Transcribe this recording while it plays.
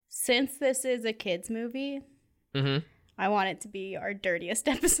Since this is a kids movie, I want it to be our dirtiest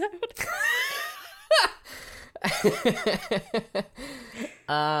episode.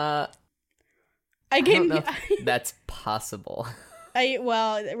 I don't know if that's possible.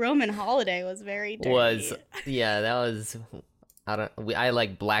 Roman Holiday was very dirty. That was. I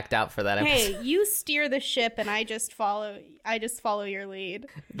like blacked out for that episode. Hey, you steer the ship, and I just follow your lead.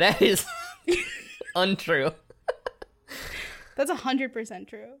 That is untrue. That's 100%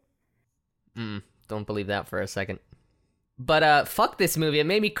 true. Don't believe that for a second. But fuck this movie. It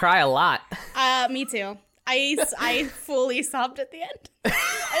made me cry a lot. Me too. I fully sobbed at the end.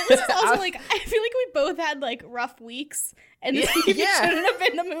 I was also like, I feel like we both had like rough weeks, and this movie shouldn't have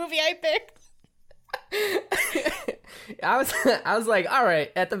been the movie I picked. I was like, all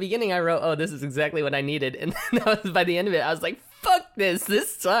right. At the beginning, I wrote, "Oh, this is exactly what I needed," and then by the end of it, I was like, "Fuck this!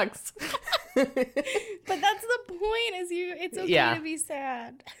 This sucks." But that's the point. It's okay to be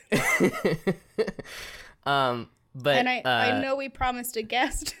sad. But and I know we promised a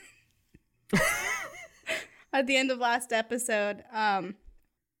guest at the end of last episode,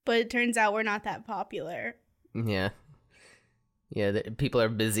 but it turns out we're not that popular. Yeah. People are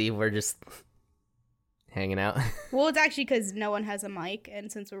busy. We're just hanging out. Well, it's actually because no one has a mic, and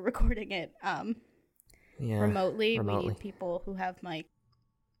since we're recording it remotely, we need people who have mic.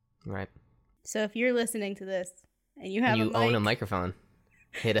 Right. So if you're listening to this and you have a mic, own a microphone,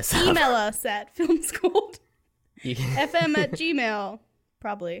 hit us up. Email us at filmschool.fm@gmail.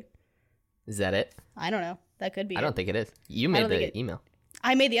 Probably. Is that it? I don't know. That could be I don't think it is. You made the email.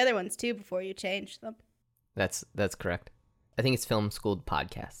 I made the other ones too before you changed them. That's correct. I think it's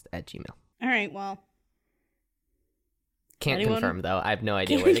filmschooledpodcast@gmail. All right, well. Can't confirm, though. I have no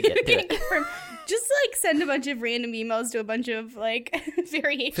idea where to get to it. Just, send a bunch of random emails to a bunch of,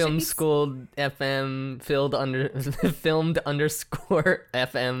 variations. Filmschooled FM, filmed underscore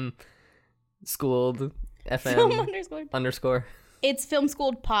FM, schooled FM underscore. It's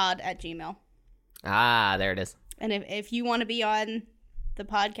filmschooledpod@gmail. Ah, there it is. And if you want to be on the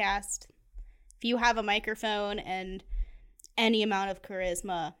podcast, if you have a microphone and any amount of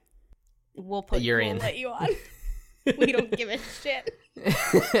charisma, we'll let you on. We don't give a shit.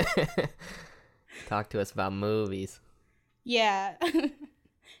 Talk to us about movies. Yeah.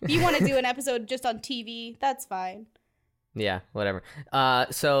 If you want to do an episode just on TV, that's fine. Yeah, whatever.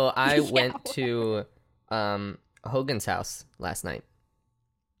 So I went to Hogan's house last night.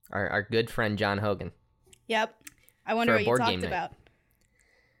 Our good friend John Hogan. Yep. I wonder what you talked about.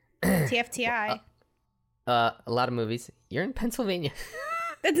 TFTI. A lot of movies. You're in Pennsylvania.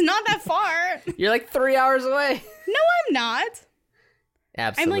 It's not that far. You're 3 hours away. No, I'm not.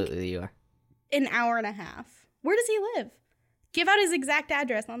 Absolutely, you are. An hour and a half. Where does he live? Give out his exact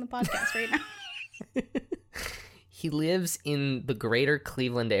address on the podcast right now. He lives in the greater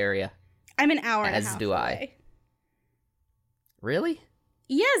Cleveland area. I'm an hour and a half As do away. I. Really?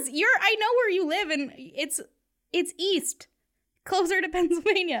 Yes, I know where you live, and it's east. Closer to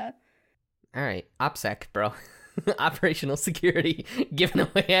Pennsylvania. All right. OPSEC, bro. Operational security, giving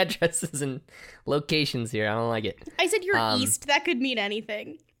away addresses and locations here. I don't like it. I said you're east. That could mean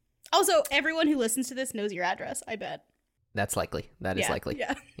anything. Also, everyone who listens to this knows your address, I bet. That's likely. That is likely.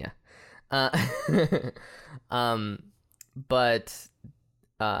 Yeah. But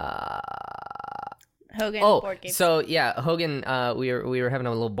Hogan board game. So yeah, Hogan, we were having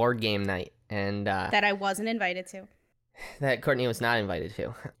a little board game night, and that I wasn't invited to. That Courtney was not invited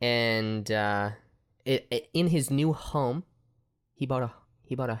to. And in his new home, he bought a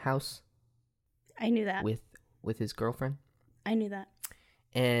house. I knew that. With his girlfriend. I knew that.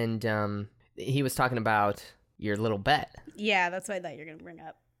 And he was talking about your little bet. Yeah, that's what I thought you were gonna bring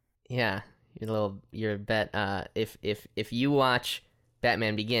up. Yeah, your bet. If you watch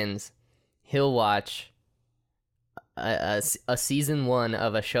Batman Begins, he'll watch a season 1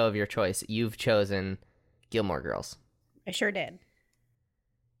 of a show of your choice. You've chosen Gilmore Girls. I sure did.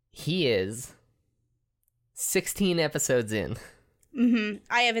 He is 16 episodes in. Mm-hmm.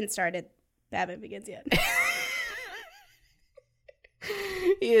 I haven't started Batman Begins yet.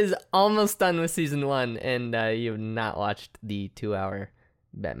 He is almost done with season 1, and you have not watched the 2-hour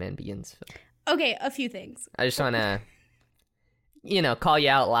Batman Begins film. Okay, a few things. I just want to, call you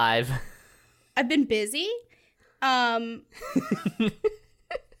out live. I've been busy.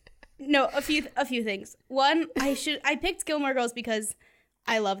 No, a few things. One, I picked Gilmore Girls because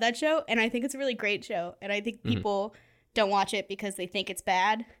I love that show, and I think it's a really great show, and I think people don't watch it because they think it's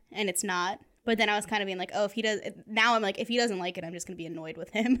bad, and it's not. But then I was kind of being like, oh, if he does, now I'm like, if he doesn't like it, I'm just going to be annoyed with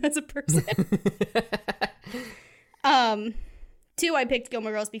him as a person. 2, I picked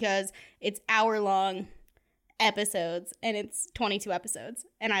Gilmore Girls because it's hour long, episodes, and it's 22 episodes.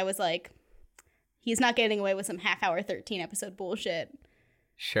 And I was like, he's not getting away with some half-hour 13-episode bullshit.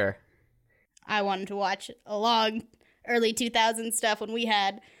 Sure. I wanted to watch a long early 2000s stuff when we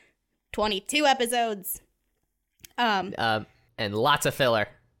had 22 episodes. And lots of filler.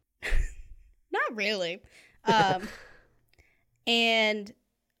 Not really. And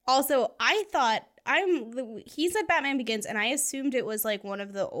also, I thought he said Batman Begins, and I assumed it was like one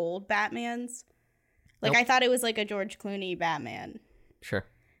of the old Batmans. Like, Nope. I thought it was like a George Clooney Batman. Sure.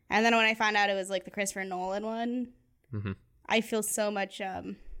 And then when I found out it was like the Christopher Nolan one, Mm-hmm. I feel so much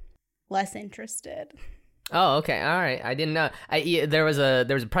less interested. Oh, okay. All right. I didn't know. There was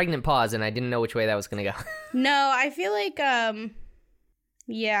a pregnant pause, and I didn't know which way that was gonna go. No, I feel like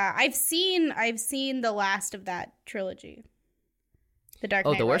yeah, I've seen the last of that trilogy. The Dark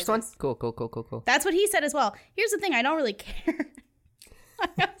Knight The worst one? Rises. Cool. That's what he said as well. Here's the thing, I don't really care.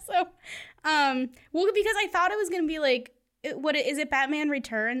 So, well, because I thought it was gonna be like, what is it? Batman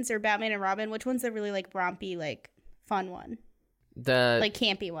Returns or Batman and Robin? Which one's the really like rompy, like fun one? The Like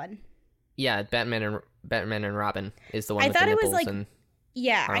campy one? Yeah, Batman and Robin is the one. I with thought the it was nipples like, and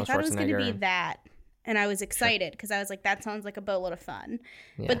yeah, I Arnold thought it was gonna be Schwarzenegger. that, and I was excited because I was like, that sounds like a boatload of fun.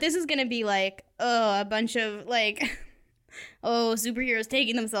 Yeah. But this is gonna be like, a bunch of like. Superheroes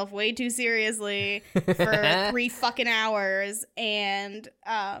taking themselves way too seriously for 3 fucking hours, and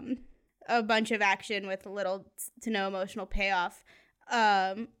a bunch of action with little to no emotional payoff,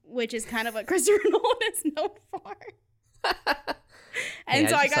 which is kind of what Christopher Nolan is known for. And yeah,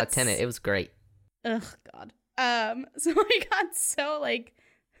 so I I just saw got Tenet. It was great. ugh god. So I got so like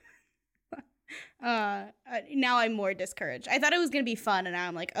now I'm more discouraged. I thought it was gonna be fun, and now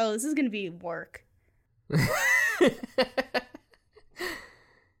I'm like, oh, this is gonna be work.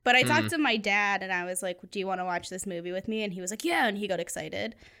 But I talked to my dad, and I was like, do you want to watch this movie with me? And he was like, yeah, and he got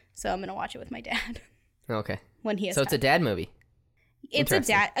excited. So I'm going to watch it with my dad Okay. when he has So it's a time. dad movie. It's a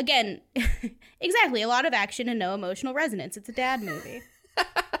Interesting. dad, again, exactly, a lot of action and no emotional resonance. It's a dad movie.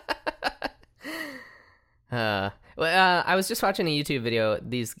 I was just watching a YouTube video.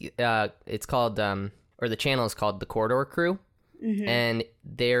 It's called, or the channel is called The Corridor Crew, and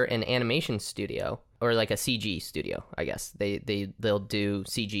they're an animation studio, or like a CG studio, I guess. They'll do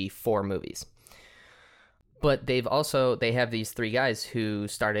CG for movies. But they have these 3 guys who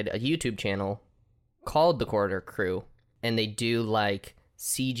started a YouTube channel called The Corridor Crew, and they do like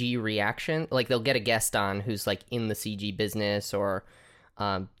CG reaction. Like they'll get a guest on who's like in the CG business, or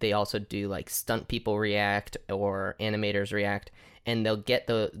they also do like stunt people react or animators react, and they'll get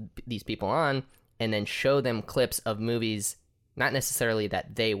these people on and then show them clips of movies, not necessarily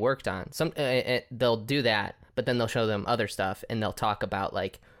that they worked on. They'll do that, but then they'll show them other stuff, and they'll talk about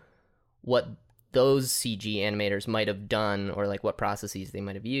like what those CG animators might have done, or like what processes they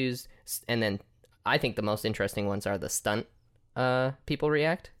might have used. And then I think the most interesting ones are the stunt people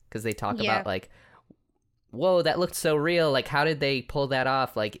react, because they talk about like, whoa, that looked so real. Like, how did they pull that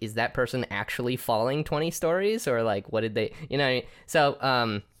off? Like, is that person actually falling 20 stories, or like, what did they, you know what I mean?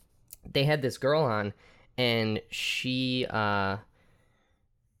 So they had this girl on, and she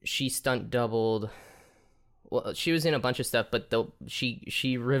stunt doubled. Well, she was in a bunch of stuff, but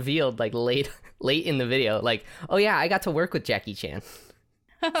she revealed like late in the video, like, oh yeah, I got to work with Jackie Chan.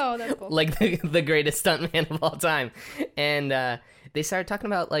 Oh, that's cool. Like the greatest stuntman of all time. And they started talking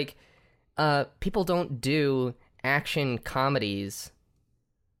about like people don't do action comedies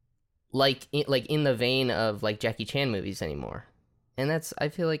like in the vein of like Jackie Chan movies anymore. And that's, I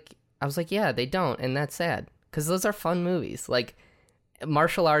feel like, I was like, yeah, they don't, and that's sad, because those are fun movies. Like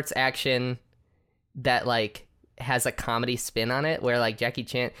martial arts action that like has a comedy spin on it, where like Jackie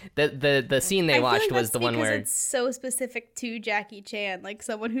Chan, the scene they watched was the one where it's so specific to Jackie Chan, like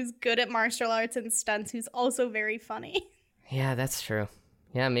someone who's good at martial arts and stunts who's also very funny. Yeah, that's true.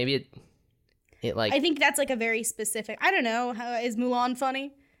 Yeah, maybe it like, I think that's like a very specific, I don't know, is Mulan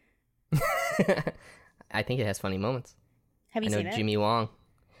funny? I think it has funny moments. Have you I know seen it? Jimmy Wong.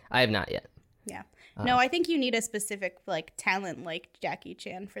 I have not yet. Yeah. No, I think you need a specific like talent like Jackie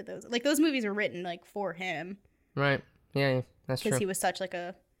Chan for those. Like those movies were written like for him Right. Yeah, that's because true. he was such like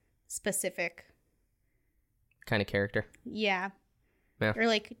a specific. Kind of character. Yeah. Yeah. Or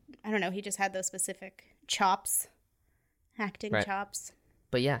like, I don't know, he just had those specific chops, acting Right. chops.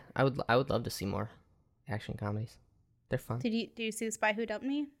 But yeah, I would love to see more action comedies. They're fun. Do you see The Spy Who Dumped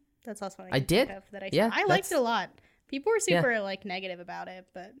Me? That's also one I can did. think of that I Yeah, saw. I liked that's- it a lot. People were super like negative about it,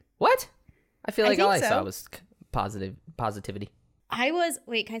 but What? I feel I like all I think saw so. was positivity.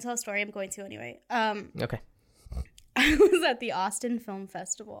 wait, can I tell a story? I'm going to anyway. Okay. I was at the Austin Film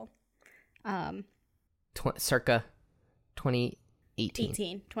Festival. Circa 2018.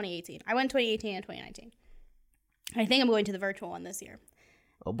 2018. I went 2018 and 2019. I think I'm going to the virtual one this year.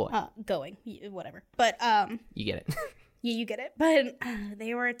 Oh boy. Whatever. But You get it. yeah, you get it. But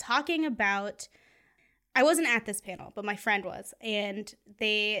they were talking about, I wasn't at this panel, but my friend was, and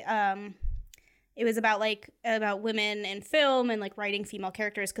they it was about women in film and like writing female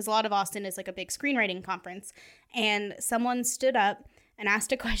characters, because a lot of Austin is like a big screenwriting conference. And someone stood up and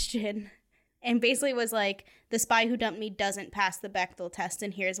asked a question and basically was like, The Spy Who Dumped Me doesn't pass the Bechdel test,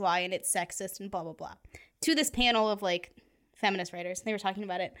 and here's why, and it's sexist and blah blah blah, to this panel of like feminist writers. And they were talking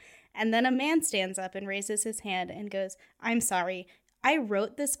about it, and then a man stands up and raises his hand and goes, I'm sorry, I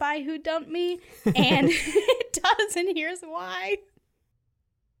wrote The Spy Who Dumped Me, and it does, and here's why.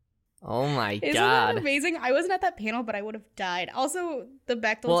 Oh my Isn't God. that amazing? I wasn't at that panel, but I would have died. Also, the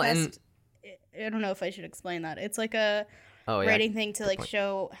Bechdel test, I don't know if I should explain that. It's like a writing thing to like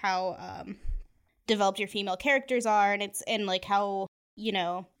show how developed your female characters are, and it's and like how, you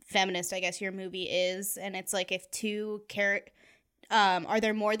know, feminist I guess your movie is. And it's like, if two is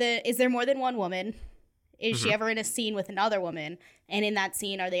there more than one woman? Is she ever in a scene with another woman? And in that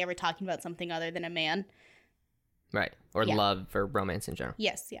scene, are they ever talking about something other than a man? Right. Or love or romance in general.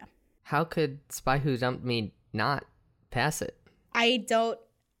 Yes, yeah. How could Spy Who Dumped Me not pass it? I don't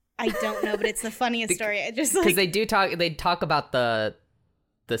know, but it's the funniest story. I just like, because they talk about the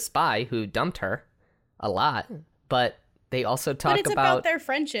spy who dumped her a lot, but they also talk about their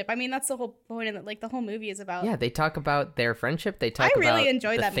friendship. I mean, that's the whole point of it. Like, the whole movie is about. Yeah, they talk about their friendship. They talk about really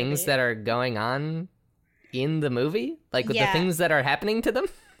enjoyed the that things movie. that are going on in the movie, like the things that are happening to them.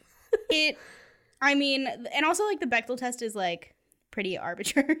 I mean, and also like the Bechdel test is like pretty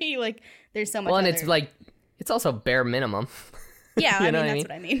arbitrary. Like, there's so much. Well, and it's like, it's also bare minimum. Yeah, You I know mean, that's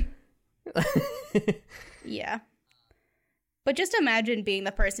what I mean. Yeah. But just imagine being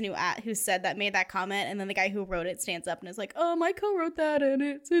the person who said that, made that comment, and then the guy who wrote it stands up and is like, I co-wrote that, and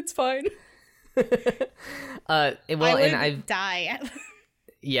it's fine. I would die.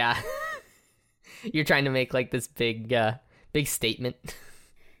 Yeah. You're trying to make like this big statement.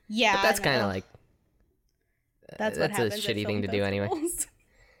 Yeah. But that's kind of like, that's a shitty thing to do anyway.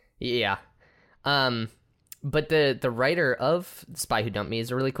 Yeah. But the writer of Spy Who Dumped Me is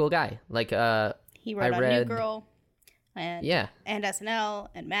a really cool guy. Like, he wrote on New Girl and SNL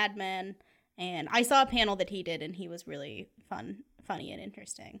and Mad Men, and I saw a panel that he did, and he was really funny, and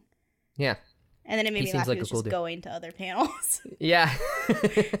interesting. Yeah. And then it made me laugh. Like he was just going to other panels. Yeah.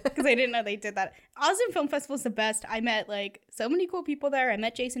 Because I didn't know they did that. Austin Film Festival is the best. I met like so many cool people there. I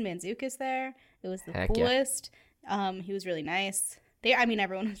met Jason Mantzoukas there. It was the coolest. Yeah. He was really nice.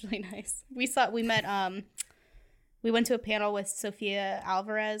 Everyone was really nice. We went to a panel with Sofia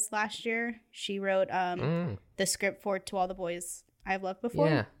Alvarez last year. She wrote the script for To All the Boys I've Loved Before.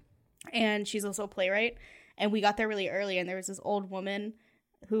 Yeah. And she's also a playwright. And we got there really early, and there was this old woman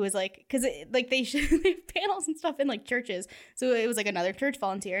who was like, because like they have panels and stuff in like churches, so it was like another church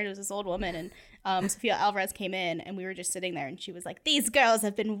volunteer, and it was this old woman, and Sofia Alvarez came in, and we were just sitting there, and she was like, "These girls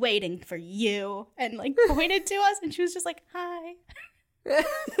have been waiting for you," and like pointed to us, and she was just like, "Hi."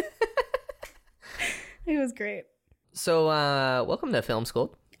 It was great. So welcome to Film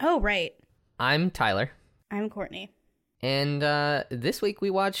School. Oh, right. I'm Tyler. I'm Courtney. And this week we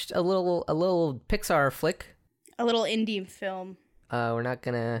watched a little Pixar flick. A little indie film. We're not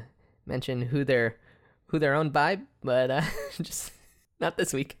gonna mention who they're owned by, but just not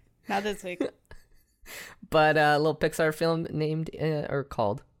this week. Not this week. But a little Pixar film named or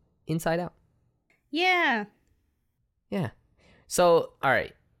called Inside Out. Yeah. Yeah. So all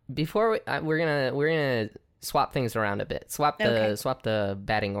right, before we're gonna swap things around a bit. Swap the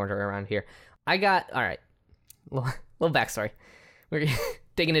batting order around here. I got all right. Little backstory. We're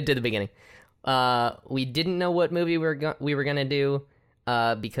digging into the beginning. We didn't know what movie we were gonna do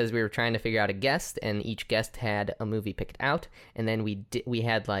because we were trying to figure out a guest, and each guest had a movie picked out, and then we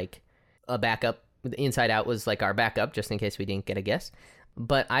had like a backup. Inside Out was like our backup just in case we didn't get a guest.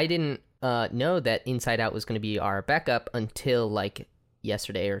 But I didn't know that Inside Out was going to be our backup until like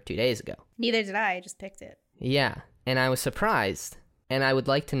yesterday or 2 days ago. Neither did I just picked it. Yeah, and I was surprised, and I would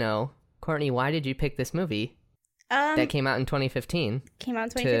like to know, Courtney, why did you pick this movie that came out in 2015? Came out in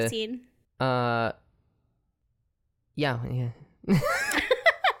 2015. Yeah.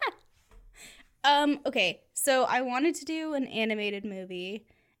 Okay, so I wanted to do an animated movie,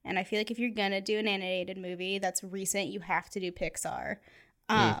 and I feel like if you're gonna do an animated movie that's recent, you have to do Pixar.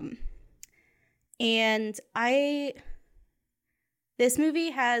 And this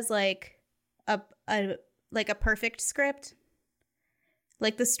movie has like a perfect script.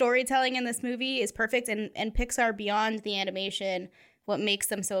 Like, the storytelling in this movie is perfect, and Pixar, beyond the animation, what makes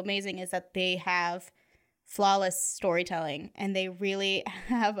them so amazing is that they have flawless storytelling, and they really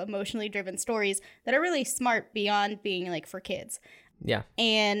have emotionally driven stories that are really smart beyond being like for kids. Yeah.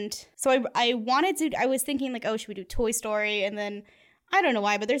 And so I was thinking like, oh, should we do Toy Story? And then I don't know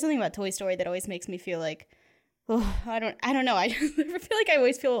why, but there's something about Toy Story that always makes me feel like, oh, I don't know. I just feel like I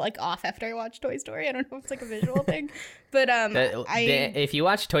always feel like off after I watch Toy Story. I don't know if it's like a visual thing, but if you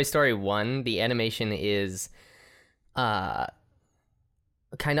watch Toy Story 1, the animation is kind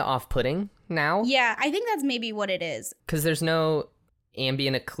of off-putting now. Yeah, I think that's maybe what it is. Because there's no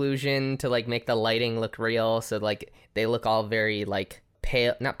ambient occlusion to like make the lighting look real, so like they look all very like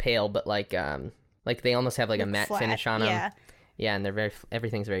pale, not pale, but like they almost have like a matte flat, finish on them. yeah. Yeah, and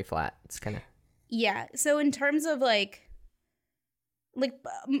everything's very flat. It's kind of Yeah. So in terms of like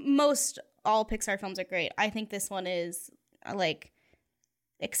most all Pixar films are great. I think this one is like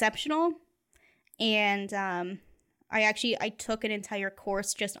exceptional, and I took an entire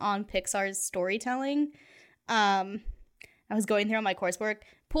course just on Pixar's storytelling. I was going through my coursework,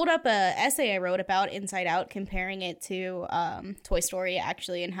 pulled up a essay I wrote about Inside Out, comparing it to Toy Story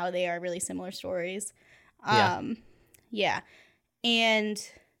actually, and how they are really similar stories. Yeah.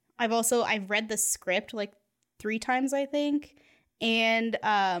 And I've read the script like 3 times, I think. And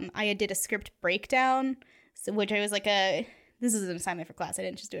I did a script breakdown, which I was like this is an assignment for class. I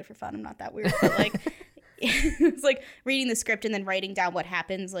didn't just do it for fun. I'm not that weird. But like, it's like reading the script and then writing down what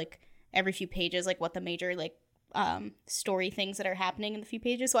happens like every few pages, like what the major like story things that are happening in the few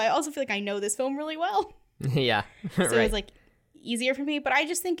pages. So I also feel like I know this film really well. Yeah. So right. it was like easier for me. But I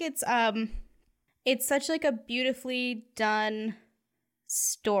just think it's such like a beautifully done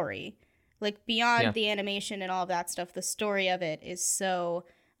story. Like beyond the animation and all of that stuff, the story of it is so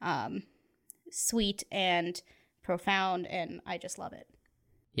sweet and profound, and I just love it.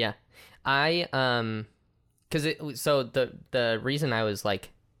 Yeah. So the reason I was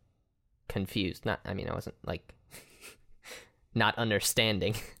like confused, I wasn't like not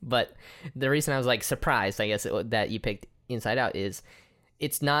understanding, but the reason I was like surprised, I guess, that you picked Inside Out is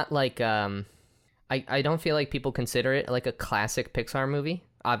it's not like I don't feel like people consider it like a classic Pixar movie.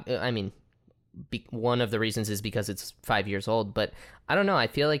 One of the reasons is because it's 5 years old, but I don't know. I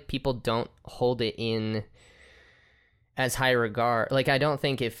feel like people don't hold it in as high regard. Like, I don't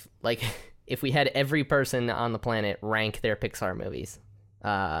think if we had every person on the planet rank their Pixar movies,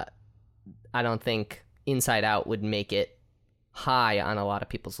 I don't think Inside Out would make it high on a lot of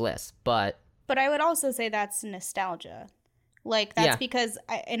people's lists. But I would also say that's nostalgia. Like, that's because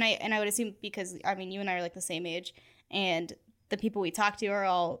I would assume because you and I are like the same age, and the people we talk to are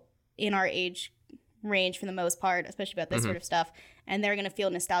all in our age range for the most part, especially about this sort of stuff, and they're going to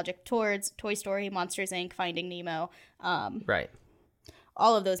feel nostalgic towards Toy Story, Monsters, Inc., Finding Nemo, right,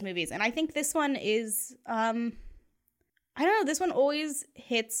 all of those movies. And I think this one is, I don't know, this one always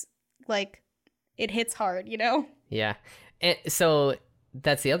hits, like, it hits hard, you know? Yeah. And so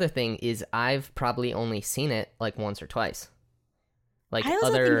that's the other thing is I've probably only seen it like once or twice. Like I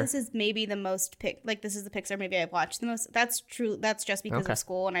also think this is maybe the most this is the Pixar movie I've watched the most. That's true. That's just because of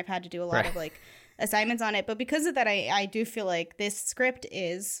school, and I've had to do a lot of like assignments on it. But because of that, I do feel like this script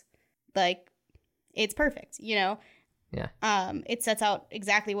is like, it's perfect, you know? Yeah. It sets out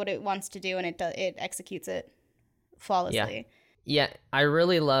exactly what it wants to do, and it executes it flawlessly. Yeah. I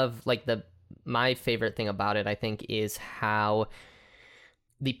really love like my favorite thing about it, I think, is how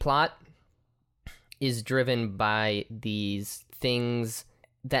the plot is driven by these things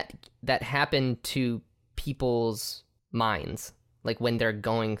that happen to people's minds, like when they're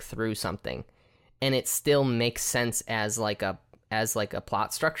going through something, and it still makes sense as like a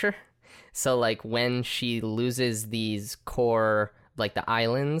plot structure. So like when she loses these core, like the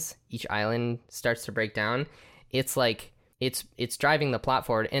islands, each island starts to break down, it's like it's driving the plot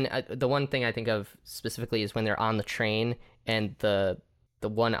forward. And the one thing I think of specifically is when they're on the train and the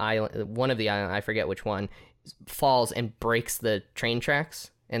one of the island, I forget which one, falls and breaks the train tracks,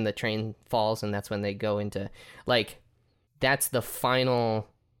 and the train falls, and that's when they go into, like, that's the final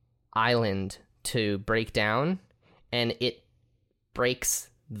island to break down, and it breaks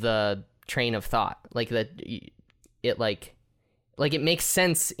the train of thought. Like, that it like it makes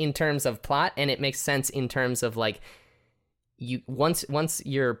sense in terms of plot, and it makes sense in terms of like, you once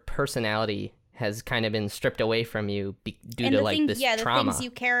your personality has kind of been stripped away from you due to like this trauma. The things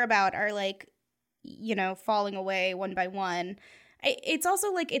you care about are like, you know, falling away one by one. It's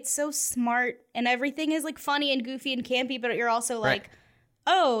also like, it's so smart, and everything is like funny and goofy and campy, but you're also like,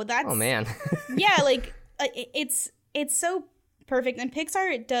 oh man. Yeah, like it's so perfect. And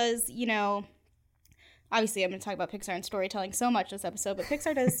Pixar does, you know, obviously I'm going to talk about Pixar and storytelling so much this episode, but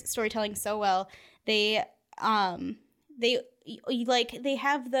Pixar does storytelling so well. They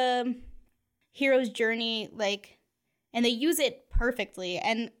have hero's journey, like, and they use it perfectly.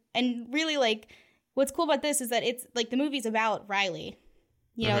 And really, like, what's cool about this is that it's like the movie's about Riley.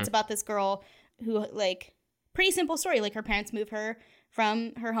 You know, it's about this girl who, like, pretty simple story. Like, her parents move her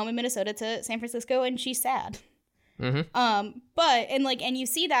from her home in Minnesota to San Francisco, and she's sad. But and you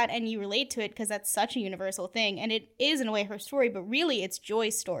see that and you relate to it because that's such a universal thing, and it is in a way her story, but really it's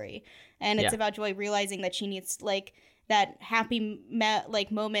Joy's story, and it's about Joy realizing that she needs like that happy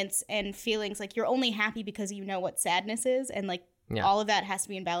moments and feelings. Like, you're only happy because you know what sadness is, and like all of that has to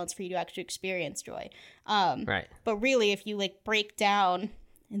be in balance for you to actually experience joy. Right. But really, if you like break down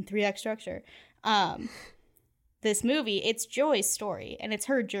in 3-act structure, this movie, it's Joy's story and it's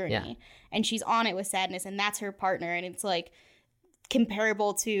her journey, and she's on it with sadness, and that's her partner, and it's like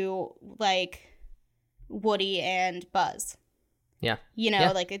comparable to like Woody and Buzz. Yeah. You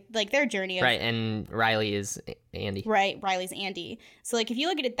know, like their journey of, right, and Riley is Andy. Right, Riley's Andy. So like if you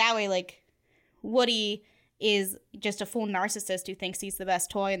look at it that way, like Woody is just a full narcissist who thinks he's the best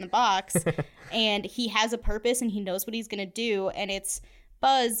toy in the box and he has a purpose and he knows what he's going to do, and it's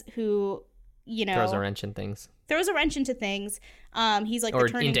Buzz who, you know, throws a wrench into things. He's like or the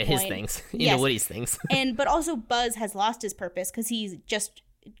turning into point. his things, into Woody's things. But also Buzz has lost his purpose because he's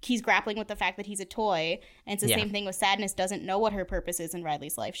grappling with the fact that he's a toy, and it's the same thing with Sadness. Doesn't know what her purpose is in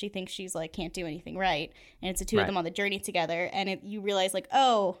Riley's life. She thinks she's like can't do anything right, and it's the two of them on the journey together, and you realize like,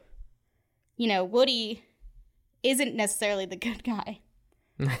 oh, you know, Woody isn't necessarily the good guy.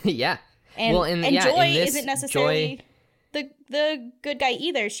 Yeah. And Joy isn't necessarily the good guy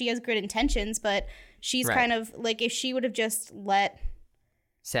either. She has good intentions, but she's kind of like, if she would have just let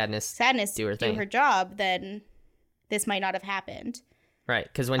Sadness do her job, then this might not have happened. Right,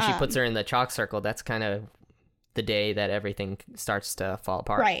 because when she puts her in the chalk circle, that's kind of the day that everything starts to fall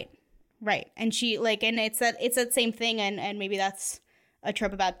apart. Right. And she like, and it's that same thing, and maybe that's a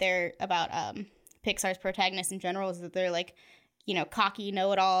trope about Pixar's protagonists in general, is that they're like, you know, cocky,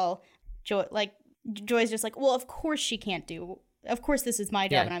 know-it-all. Joy's just like, well, of course she can't do. Of course this is my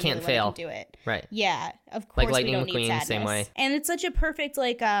job, and I'm can't really fail. Letting her do it. Right. Yeah, of course. Like Lightning we don't McQueen, need sadness. same way. And it's such a perfect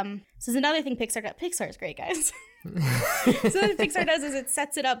like. This is another thing Pixar got. Pixar is great, guys. So what Pixar does is it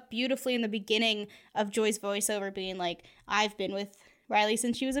sets it up beautifully in the beginning of Joy's voiceover being like, I've been with Riley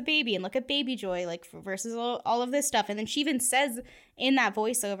since she was a baby, and look at baby Joy, like versus all of this stuff. And then she even says in that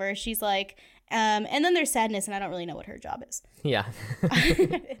voiceover, she's like, and then there's Sadness, and I don't really know what her job is. Yeah.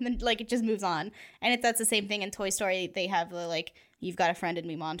 And then like it just moves on. And that's the same thing in Toy Story. They have the like, you've got a friend in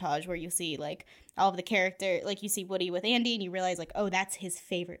me montage where you see like all of the character, like you see Woody with Andy and you realize like, oh, that's his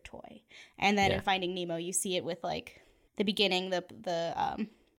favorite toy. And then in Finding Nemo, you see it with like the beginning, the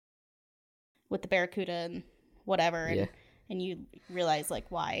with the Barracuda and whatever. And you realize like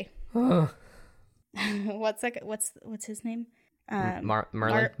why. What's his name?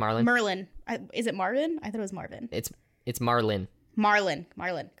 Merlin. Is it Marvin? I thought it was Marvin. It's Marlin. Marlin.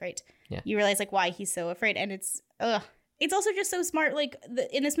 Great. Yeah. You realize like why he's so afraid, and it's also just so smart. Like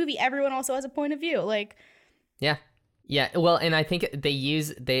in this movie, everyone also has a point of view. Like, yeah. Well, and I think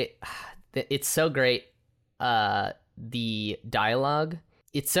it's so great. The dialogue,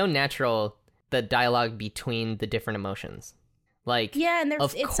 it's so natural. The dialogue between the different emotions, like and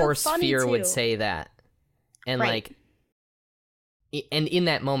of course, so Fear would say that, and like. And in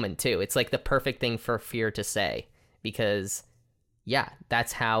that moment, too, it's like the perfect thing for Fear to say, because,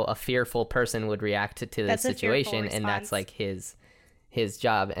 that's how a fearful person would react to the situation, and that's like his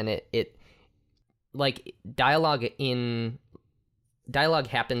job. And it like dialogue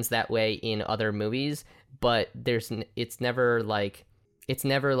happens that way in other movies, but it's never like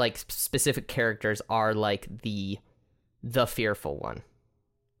specific characters are like the fearful one.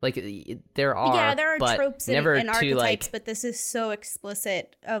 Like there are tropes and archetypes, but this is so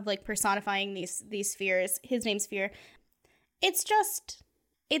explicit of like personifying these fears. His name's Fear. It's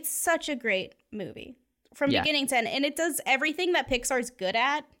such a great movie from beginning to end, and it does everything that Pixar's good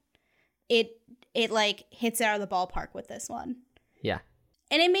at. It like hits it out of the ballpark with this one. Yeah,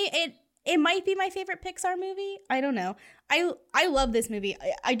 and it might be my favorite Pixar movie. I don't know. I love this movie.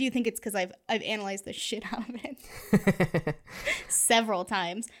 I do think it's because I've analyzed the shit out of it several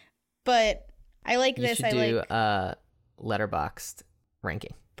times, but I like this. You should do Letterboxd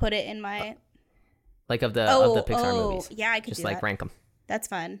ranking. Put it in my of the Pixar movies. Yeah, I could just do that. Rank them. That's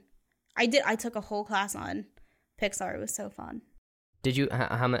fun. I took a whole class on Pixar. It was so fun. Did you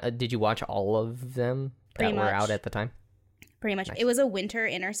watch all of them that were out at the time? Pretty much. Nice. It was a winter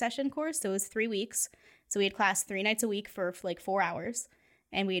intersession course, so it was 3 weeks. So we had class 3 nights a week for like 4 hours,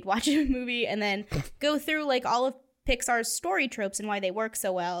 and we'd watch a movie and then go through like all of Pixar's story tropes and why they work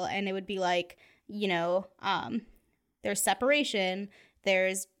so well. And it would be like, you know, there's separation,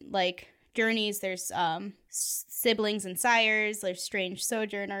 there's like journeys. There's siblings and sires. There's strange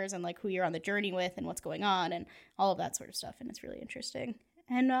sojourners and like who you're on the journey with and what's going on and all of that sort of stuff. And it's really interesting.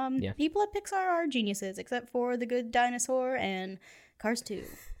 And people at Pixar are geniuses, except for The Good Dinosaur and Cars 2.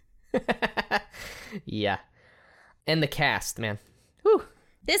 Yeah. And the cast, man. Whew.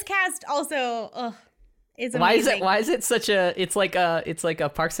 This cast also is amazing. Why is it such a it's like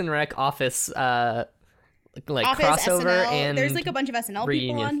a Parks and Rec Office like Office, crossover SNL. and There's like a bunch of SNL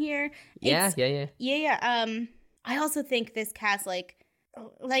reunion. people on here. Yeah. I also think this cast I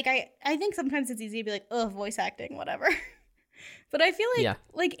think sometimes it's easy to be like, oh, voice acting, whatever. But I feel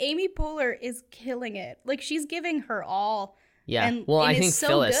like Amy Poehler is killing it. Like she's giving her all. Yeah. And, well, and I think so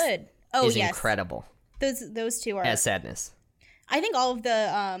Phyllis good. Oh, is yes. incredible. Those two are as Sadness. I think all of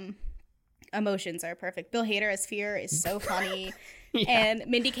the emotions are perfect. Bill Hader as Fear is so funny. And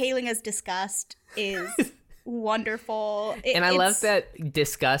Mindy Kaling as Disgust is wonderful. And I love that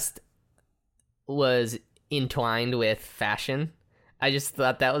Disgust was entwined with fashion. I just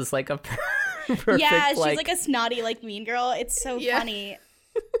thought that was like a perfect, yeah, she's like a snotty, like mean girl. It's so funny.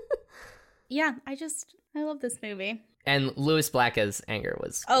 Yeah, I love this movie. And Louis Black as Anger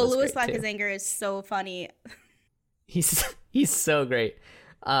was Louis Black too. as Anger is so funny. He's so great.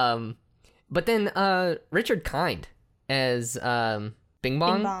 But then Richard Kind as Bing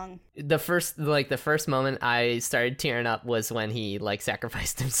Bong. Bing Bong. The first moment I started tearing up was when he like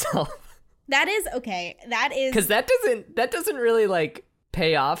sacrificed himself. That is okay. That is because that doesn't really like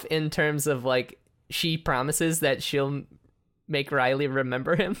pay off in terms of like she promises that she'll make Riley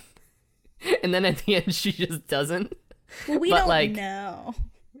remember him, and then at the end she just doesn't. Well, we don't know.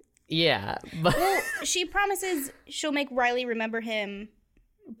 Yeah, but she promises she'll make Riley remember him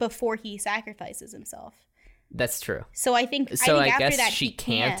before he sacrifices himself. That's true. So I think I after guess that she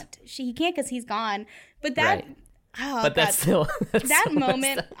can't. He can't because he's gone. But that. Right. Oh, but that's still that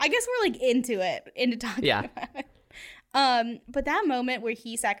moment. I guess we're like into talking about it. But that moment where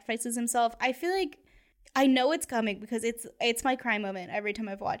he sacrifices himself, I feel like I know it's coming because it's my cry moment every time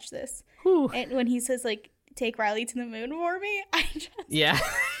I've watched this. Whew. And when he says like, "Take Riley to the moon for me," I just yeah.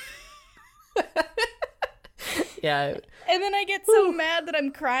 Yeah. And then I get so mad that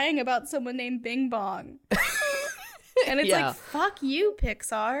I'm crying about someone named Bing Bong. And it's like, fuck you,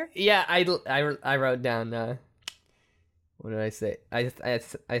 Pixar. Yeah, I wrote down what did I say? I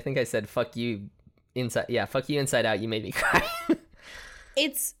think I said fuck you inside. Yeah, fuck you Inside Out. You made me cry.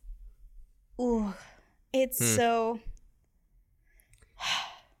 It's so.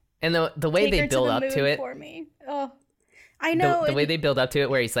 And the way they build up to it for me. Oh, I know the way they build up to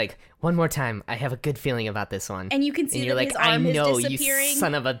it, where he's like, one more time, I have a good feeling about this one, and you can see that like, his arm I know, is disappearing. You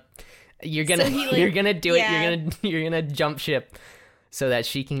son of a, you're gonna you're gonna do it. You're gonna jump ship so that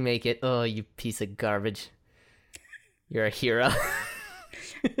she can make it. Oh, you piece of garbage. You're a hero.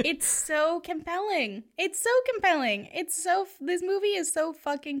 It's so compelling. This movie is so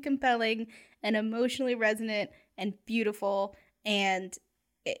fucking compelling and emotionally resonant and beautiful, and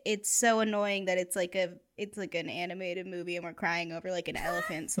it's so annoying that it's like an animated movie and we're crying over like an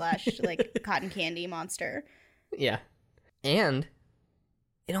elephant / like cotton candy monster. Yeah. And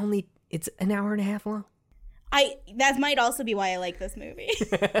it's an hour and a half long. That might also be why I like this movie.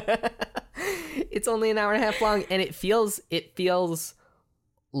 It's only an hour and a half long, and it feels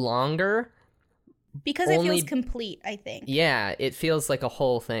longer because it feels complete, I think. Yeah, it feels like a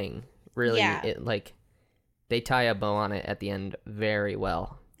whole thing. Really, yeah. It like they tie a bow on it at the end very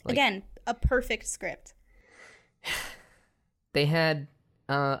well. Like, again, a perfect script. They had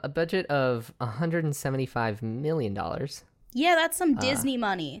a budget of $175 million. Yeah, that's some Disney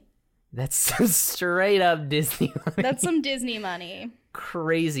money. That's some straight up Disney money. That's some Disney money.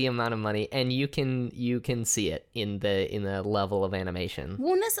 Crazy amount of money, and you can see it in the level of animation.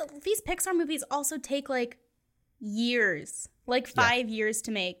 Well, these Pixar movies also take like years, like 5 years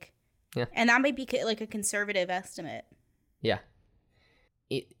to make. Yeah, and that might be like a conservative estimate. Yeah,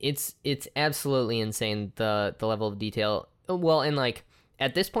 it's absolutely insane the level of detail. Well, and like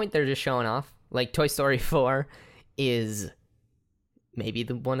at this point they're just showing off. Like Toy Story 4 is maybe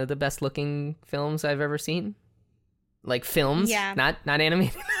one of the best looking films I've ever seen. Like films, not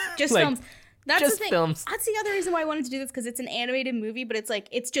animated. Just like, films. That's just the thing. Films. That's the other reason why I wanted to do this, because it's an animated movie, but it's like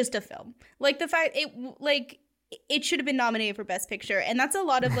it's just a film. Like the fact it should have been nominated for Best Picture, and that's a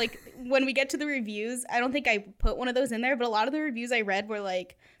lot of like when we get to the reviews. I don't think I put one of those in there, but a lot of the reviews I read were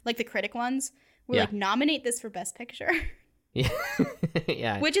like the critic ones were like, nominate this for Best Picture. Yeah,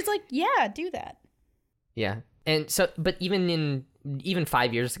 yeah. Which is like, yeah, do that. Yeah, and so, but even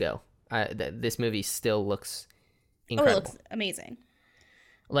 5 years ago, this movie still looks incredible. Oh, it looks amazing.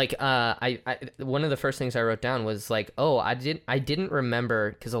 Like I one of the first things I wrote down was like, oh, I didn't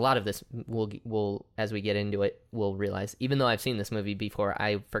remember, because a lot of this will as we get into it we'll realize, even though I've seen this movie before,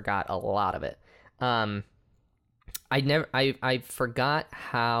 I forgot a lot of it. I forgot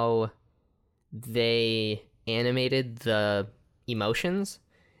how they animated the emotions.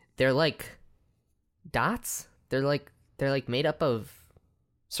 They're like dots. They're like made up of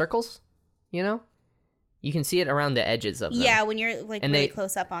circles, you know? You can see it around the edges of them. Yeah, when you're like really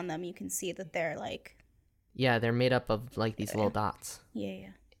close up on them, you can see that they're like... Yeah, they're made up of like these little dots. Yeah.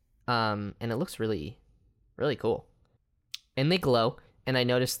 And it looks really, really cool. And they glow. And I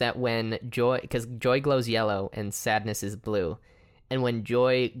noticed that when because Joy glows yellow and Sadness is blue. And when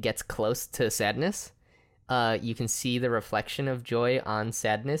Joy gets close to Sadness, you can see the reflection of Joy on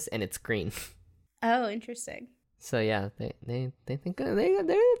Sadness, and it's green. Oh, interesting. So yeah, they think they're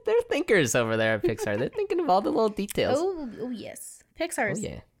thinkers over there at Pixar. They're thinking of all the little details. Oh yes, Pixar is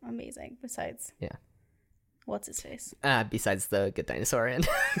amazing. Besides, what's his face? Besides the Good Dinosaur and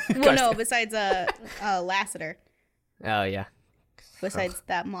well, no, besides Lasseter. Oh yeah. Besides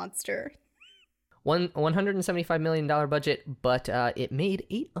that monster. $175 million budget, but it made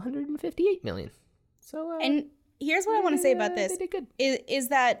 $858 million. So and here's what I want to say about this: they did good. Is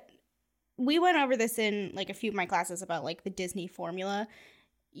that we went over this in like a few of my classes about like the Disney formula.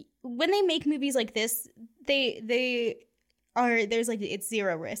 When they make movies like this, there's like, it's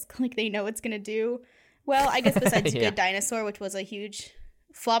zero risk. Like they know it's gonna do well. I guess besides Good Dinosaur, which was a huge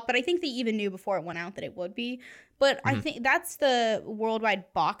flop, but I think they even knew before it went out that it would be. But I think that's the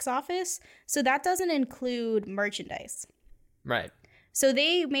worldwide box office, so that doesn't include merchandise. Right. So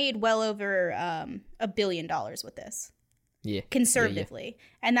they made well over $1 billion with this. Yeah. Conservatively.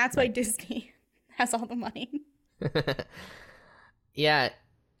 Yeah. And that's why Disney has all the money. Yeah.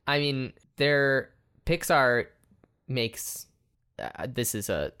 I mean, Pixar makes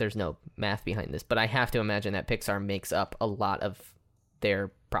there's no math behind this, but I have to imagine that Pixar makes up a lot of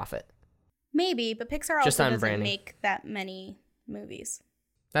their profit. Maybe, but Pixar also doesn't make that many movies.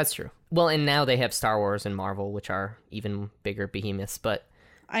 That's true. Well, and now they have Star Wars and Marvel, which are even bigger behemoths, but...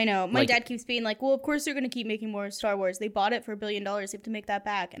 I know. My dad keeps being like, well, of course they're going to keep making more Star Wars. They bought it for $1 billion. They have to make that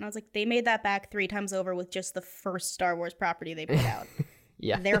back. And I was like, they made that back 3 times over with just the first Star Wars property they put out.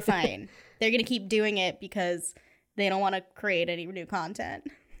 Yeah. They're fine. They're going to keep doing it because they don't want to create any new content.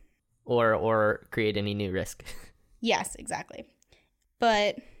 Or create any new risk. Yes, exactly.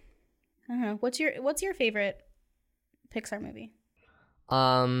 But... I don't know. What's your favorite Pixar movie?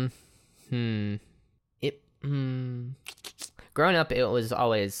 Growing up, it was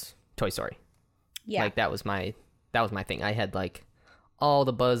always Toy Story. Yeah. Like that was my thing. I had like all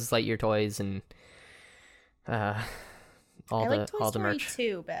the Buzz Lightyear toys and all the merch. Toy Story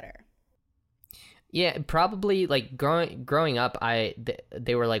 2 better. Yeah, probably like growing up,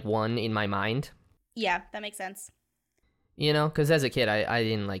 they were like one in my mind. Yeah, that makes sense. You know, because as a kid, I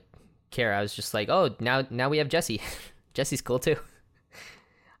didn't like care. I was just like, oh, now we have Jessie. Jessie's cool too.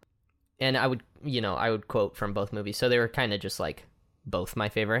 And I would quote from both movies, so they were kind of just like both my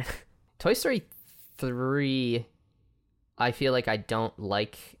favorite. Toy Story 3, I feel like I don't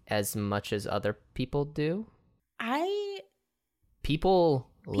like as much as other people do. People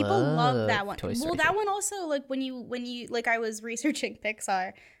love that one. Toy Story. Well, that one also, like when you like, I was researching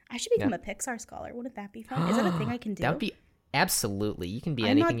Pixar. I should become a Pixar scholar. Wouldn't that be fun? Is that a thing I can do? That would be absolutely. You can be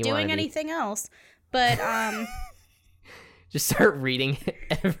anything you want to be. I'm not doing anything else, but just start reading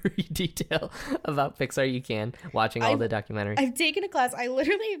every detail about Pixar you can, watching all the documentaries. I've taken a class. I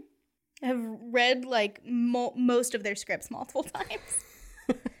literally have read like most of their scripts multiple times.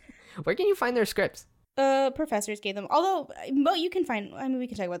 Where can you find their scripts? Professors gave them. Although, you can find. I mean, we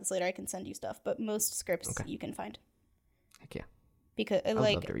can talk about this later. I can send you stuff, but most scripts you can find. Heck yeah. Because I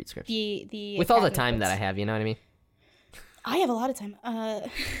like love to read scripts. The with all the time that I have, you know what I mean. I have a lot of time.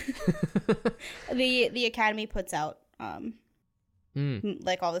 The Academy puts out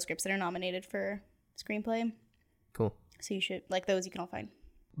like all the scripts that are nominated for screenplay. Cool. So you should like those. You can all find.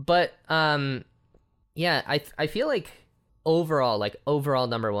 But yeah, I feel like overall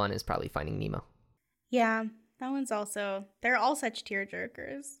number one is probably Finding Nemo. Yeah, that one's also. They're all such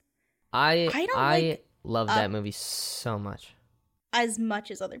tearjerkers. I love that movie so much. As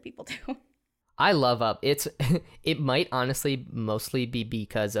much as other people do. I love Up. It might honestly mostly be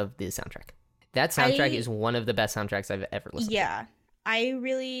because of the soundtrack. That soundtrack is one of the best soundtracks I've ever listened to. Yeah. I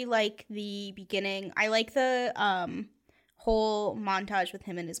really like the beginning. I like the whole montage with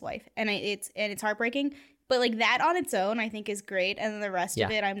him and his wife. And it's heartbreaking. But like that on its own I think is great. And then the rest of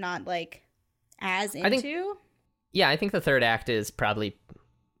it I'm not like as into. I think the third act is probably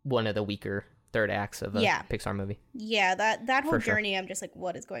one of the weaker third acts of a Pixar movie. Yeah, that whole For sure. journey, I'm just like,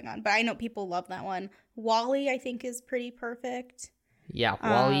 what is going on? But I know people love that one. WALL-E, I think, is pretty perfect. Yeah,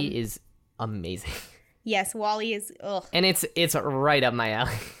 WALL-E is amazing. Yes, WALL-E is, ugh. And it's right up my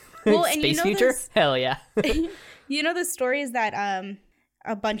alley. Well, and Space you know future? this- Hell yeah. You know the story is that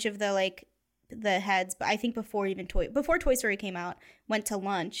a bunch of the heads, but I think before Toy Story came out, went to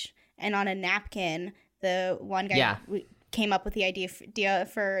lunch, and on a napkin, the one guy came up with the idea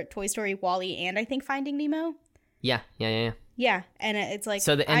for Toy Story, WALL-E, and I think Finding Nemo. Yeah. Yeah, and it's like,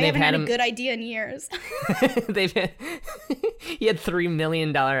 So I haven't had a good idea in years. He had $3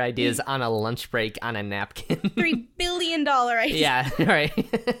 million ideas on a lunch break on a napkin. $3 billion idea. Yeah, right.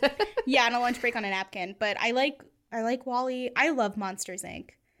 Yeah, on a lunch break on a napkin. But I like WALL-E. I love Monsters,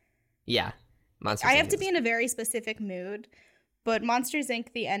 Inc. Yeah. Monsters I have Inc. to be in a very specific mood, but Monsters,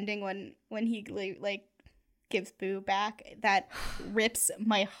 Inc., the ending when he like gives Boo back, that rips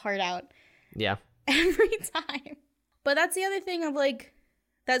my heart out Yeah. every time. But that's the other thing of like,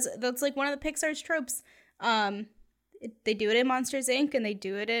 that's like one of the Pixar's tropes. They do it in Monsters, Inc., and they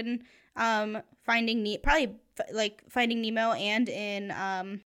do it in Finding Nemo, and in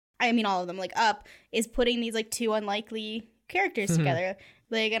I mean all of them. Like Up is putting these like two unlikely characters together.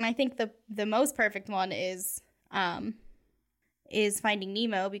 Like, and I think the most perfect one is Finding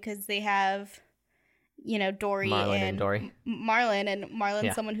Nemo, because they have, you know, Dory and Dory. Marlin, and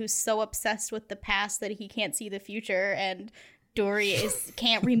Marlin's someone who's so obsessed with the past that he can't see the future, and Dory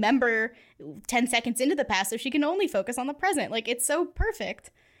can't remember 10 seconds into the past, so she can only focus on the present. Like, it's so perfect.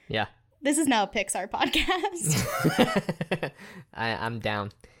 Yeah. This is now a Pixar podcast. I'm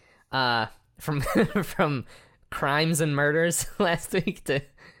down. From crimes and murders last week to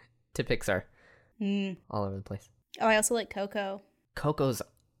Pixar. All over the place. Oh, I also like Coco. Coco's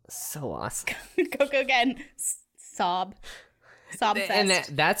so awesome. Coco again. Sob fest. And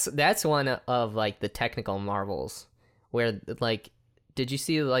that's one of like the technical marvels where, like, did you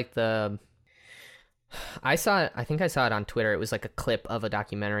see like I think I saw it on Twitter. It was like a clip of a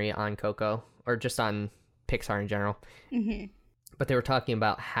documentary on Coco, or just on Pixar in general. Mm-hmm. But they were talking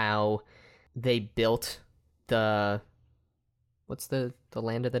about how they built what's the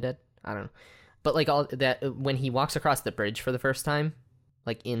Land of the Dead? I don't know. But like all that, when he walks across the bridge for the first time,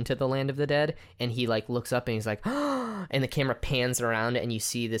 like into the Land of the Dead, and he like looks up and he's like, and the camera pans around and you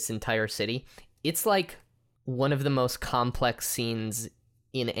see this entire city. It's like one of the most complex scenes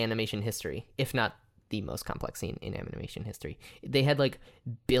in animation history, if not the most complex scene in animation history. They had like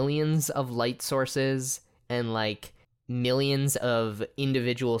billions of light sources and like millions of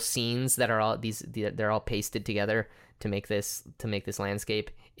individual scenes that are all they're all pasted together to make this landscape.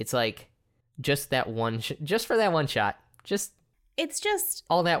 It's like just that one just for that one shot, it's just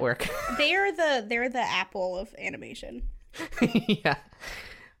all that work. they're the Apple of animation. Yeah.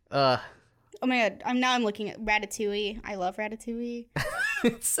 Oh my god, I'm looking at Ratatouille. I love Ratatouille.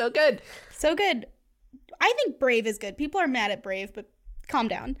 It's so good. So good. I think Brave is good. People are mad at Brave, but calm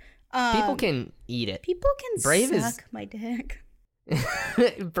down. People can eat it. People can Brave suck my dick.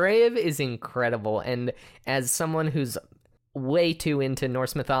 Brave is incredible, and as someone who's way too into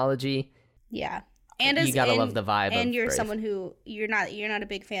Norse mythology, yeah, and you gotta love the vibe. And of you're Brave. someone who you're not a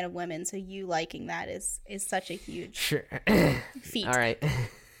big fan of women, so you liking that is such a huge feat. All right.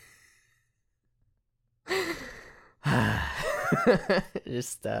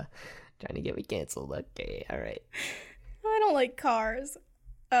 Just trying to get me canceled. Okay, all right. I don't like Cars.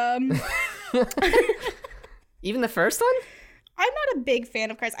 Even the first one? I'm not a big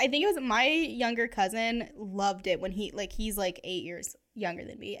fan of Cars. I think it was my younger cousin loved it when he's like 8 years younger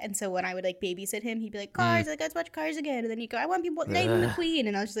than me, and so when I would like babysit him, he'd be like, Cars, like, let's watch Cars again, and then he'd go, I want people naming the Queen,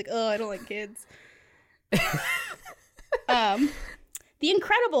 and I was just like, oh, I don't like kids. The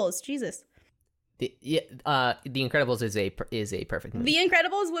Incredibles, Jesus. The Incredibles is a perfect movie. The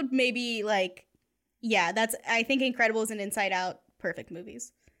Incredibles would maybe like, yeah, I think Incredibles and Inside Out, perfect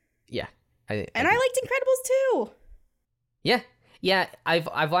movies. Yeah, I liked Incredibles too. Yeah.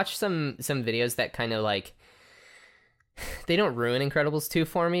 I've watched some videos that kind of like, they don't ruin Incredibles 2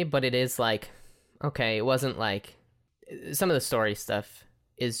 for me, but it is like, okay, it wasn't like, some of the story stuff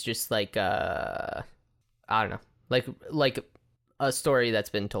is just like I don't know, like a story that's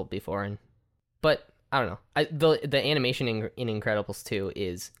been told before, but I don't know. The animation in Incredibles 2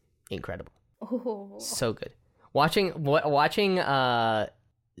 is incredible. Oh. So good. Watching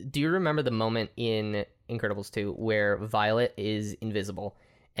do you remember the moment in Incredibles 2 where Violet is invisible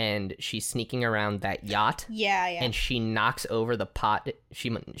and she's sneaking around that yacht? Yeah. And she knocks over the pot. She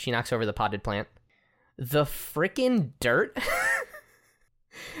knocks over the potted plant. The freaking dirt.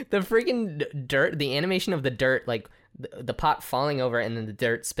 The freaking dirt. The animation of the dirt, like the pot falling over and then the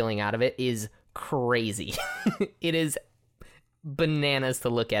dirt spilling out of it, is crazy. It is bananas to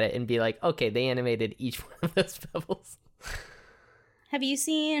look at it and be like, okay, they animated each one of those pebbles. Have you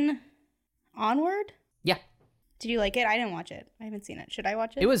seen Onward? Yeah. Did you like it? I didn't watch it. I haven't seen it. Should I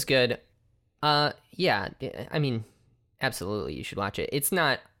watch it? It was good. Yeah, I mean, absolutely, you should watch it. It's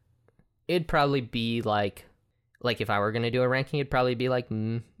not, it'd probably be like if I were going to do a ranking, it'd probably be like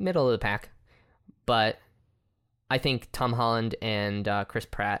middle of the pack. But I think Tom Holland and Chris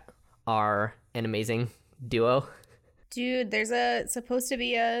Pratt are an amazing duo. Dude, there's supposed to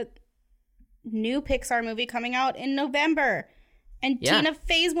be a new Pixar movie coming out in November. And Tina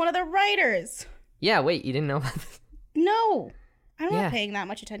Fey's one of the writers. Yeah, wait, you didn't know about this? No. I'm not paying that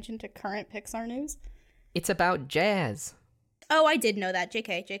much attention to current Pixar news. It's about jazz. Oh, I did know that.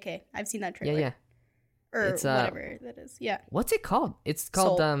 JK. I've seen that trailer. Yeah. Or it's, whatever that is. Yeah. What's it called? It's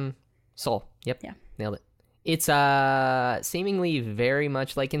called Soul. Yep. Yeah. Nailed it. It's seemingly very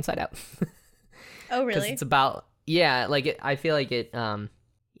much like Inside Out. Oh, really? 'Cause it's about I feel like it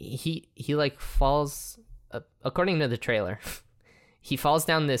he like falls according to the trailer. He falls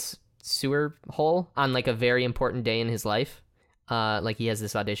down this sewer hole on like a very important day in his life. Like he has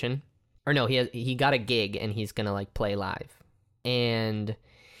this audition. Or no, he got a gig and he's going to like play live. And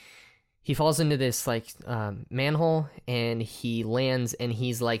he falls into this like manhole and he lands and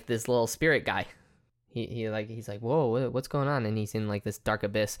he's like this little spirit guy. He's like, whoa, what's going on? And he's in like this dark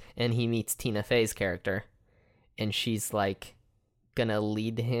abyss and he meets Tina Fey's character and she's like gonna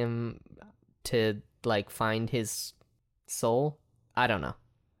lead him to like find his soul. I don't know.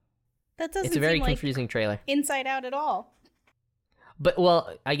 That doesn't It's a very seem confusing trailer. Inside Out at all. But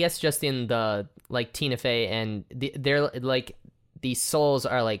well, I guess just in the like Tina Fey and they're like these souls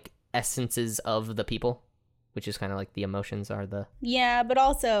are like essences of the people, which is kind of like the emotions are the. Yeah, but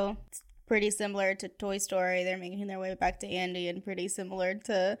also it's pretty similar to Toy Story. They're making their way back to Andy, and pretty similar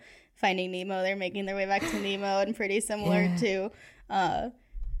to Finding Nemo. They're making their way back to Nemo, and pretty similar to that's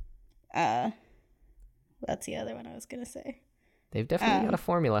the other one I was gonna say. They've definitely got a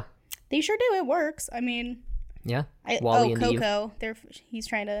formula. They sure do. It works. I mean, yeah. Wall-E and Coco.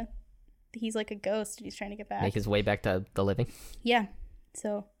 He's like a ghost, and he's trying to get back. Make his way back to the living. Yeah.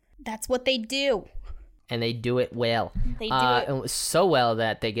 So that's what they do. And they do it well. They do it so well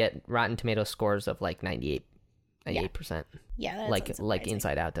that they get Rotten Tomato scores of like 98%. Yeah, that's like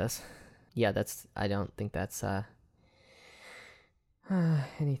Inside Out does. Yeah, I don't think that's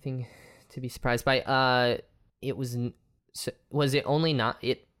anything to be surprised by. It was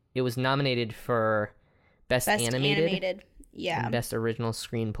nominated for Best Animated. Yeah. And Best Original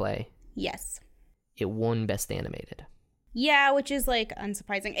Screenplay. Yes. It won Best Animated. Yeah, which is like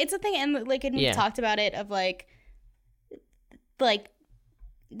unsurprising. It's a thing, and like we've talked about it of like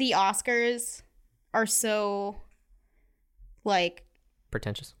the Oscars are so like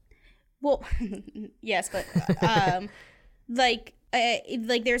pretentious. Well, yes, but like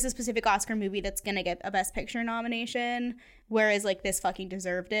there's a specific Oscar movie that's gonna get a Best Picture nomination, whereas like this fucking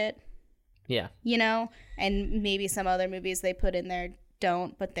deserved it. Yeah. You know, and maybe some other movies they put in there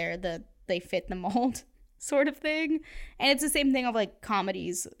don't, but they fit the mold sort of thing. And it's the same thing of like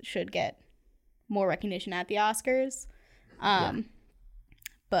comedies should get more recognition at the Oscars.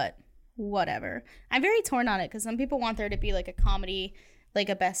 But whatever. I'm very torn on it because some people want there to be like a comedy, like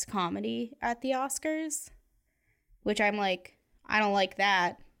a best comedy at the Oscars, which I'm like, I don't like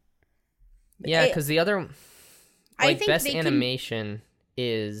that. Yeah, because the other, I think best animation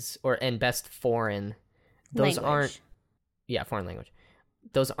and best foreign, those language. aren't, foreign language.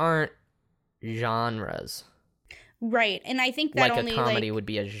 Those aren't genres. Right, and I think that like only a comedy would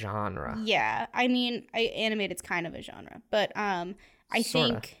be a genre. Yeah, I mean, animated's kind of a genre, but I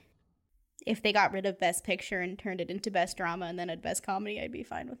Sorta. think if they got rid of Best Picture and turned it into Best Drama and then had Best Comedy, I'd be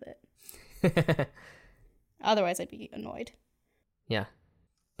fine with it. Otherwise, I'd be annoyed. Yeah,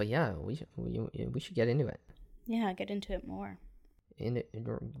 but yeah, we should get into it. Yeah, get into it more.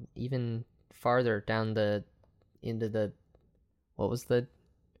 Even farther down into the what was the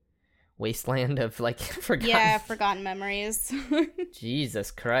wasteland of like forgotten memories. Jesus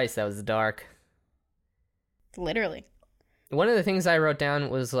Christ, that was dark. Literally. One of the things I wrote down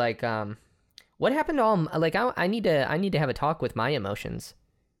was like, what happened to all like I need to have a talk with my emotions,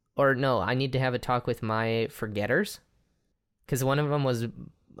 or no, I need to have a talk with my forgetters, because one of them was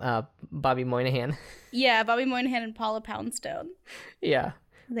Bobby Moynihan. Yeah, Bobby Moynihan and Paula Poundstone. Yeah,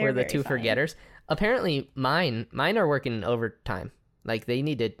 were the two funny. forgetters. Apparently, mine are working overtime. Like they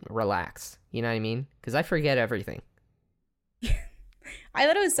need to relax. You know what I mean? Because I forget everything. I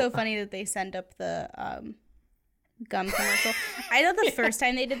thought it was so funny that they sent up the gum commercial. I thought the first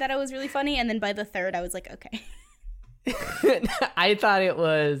time they did that it was really funny, and then by the third I was like, okay. I thought it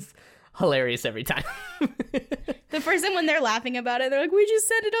was hilarious every time. The first time when they're laughing about it, they're like, we just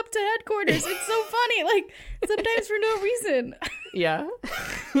sent it up to headquarters. It's so funny. Like, sometimes for no reason. Yeah.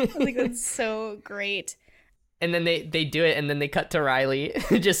 I think that's so great. And then they do it, and then they cut to Riley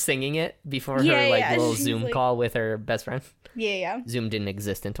just singing it before her little she's Zoom like- call with her best friend. Yeah. Zoom didn't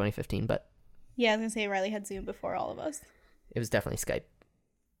exist in 2015, but Yeah, I was going to say Riley had Zoom before all of us. it was definitely Skype.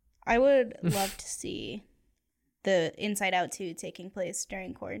 I would love to see the Inside Out 2 taking place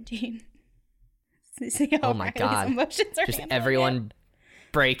during quarantine. See how Oh my Riley's God. emotions are Just handling everyone it.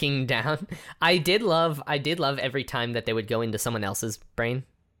 breaking down. I did love every time that they would go into someone else's brain.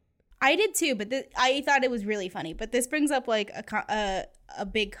 I did too, but I thought it was really funny. But this brings up like a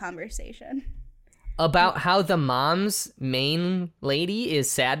big conversation. About how the mom's main lady is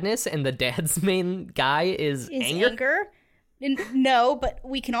sadness and the dad's main guy is anger. No, but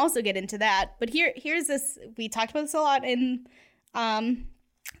we can also get into that. But here's this. We talked about this a lot in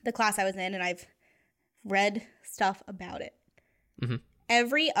the class I was in, and I've read stuff about it. Mm-hmm.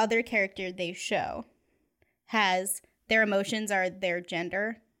 Every other character they show has their emotions are their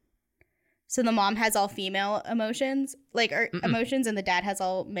gender. So the mom has all female emotions, emotions, and the dad has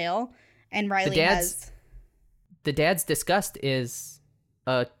all male. And Riley has... The dad's disgust is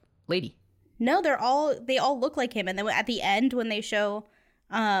a lady. No, they all look like him. And then at the end, when they show,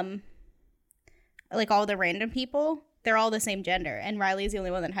 all the random people, they're all the same gender. And Riley's the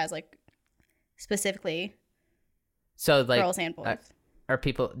only one that has, specifically girls and boys.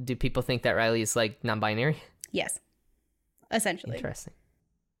 Do people think that Riley's, non-binary? Yes. Essentially. Interesting.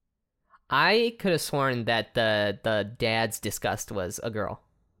 I could have sworn that the dad's disgust was a girl.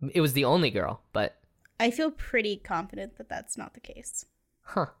 It was the only girl, but... I feel pretty confident that that's not the case.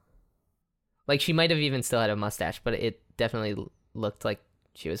 Huh. She might have even still had a mustache, but it definitely looked like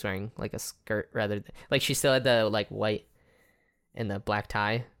she was wearing, a skirt rather than... she still had the, white and the black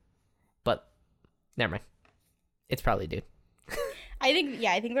tie. But, never mind. It's probably a dude. I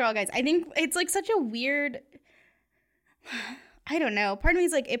think they're all guys. I think it's, such a weird... I don't know. Part of me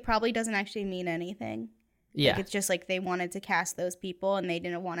is it probably doesn't actually mean anything. Yeah. It's just they wanted to cast those people and they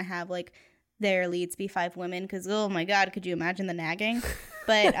didn't want to have their leads be 5 women because, oh my God, could you imagine the nagging?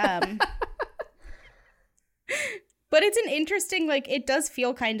 But but it's an interesting, it does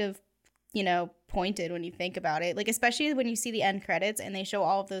feel kind of, pointed when you think about it. Especially when you see the end credits and they show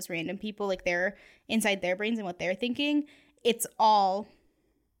all of those random people, they're inside their brains and what they're thinking. It's all...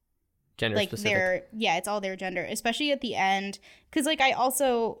 Gender specific. It's all their gender, especially at the end. Because, I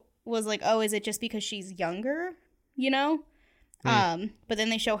also was oh, is it just because she's younger, But then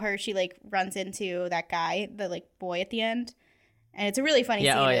they show her, she, runs into that guy, the, boy at the end. And it's a really funny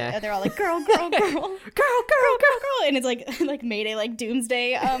scene. Oh, yeah. They're all girl, girl, girl. girl, girl, girl. And it's Mayday,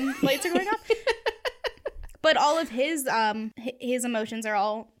 doomsday lights are going off. But all of his emotions are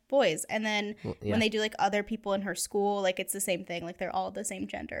all boys. And then when they do other people in her school, it's the same thing. They're all the same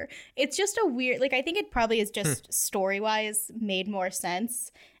gender. It's just a weird, I think it probably is just story-wise made more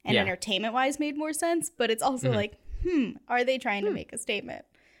sense and entertainment-wise made more sense. But it's also are they trying to make a statement?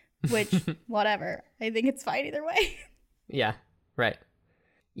 Which, whatever. I think it's fine either way. Yeah, right.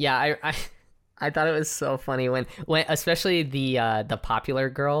 Yeah, I thought it was so funny when especially the popular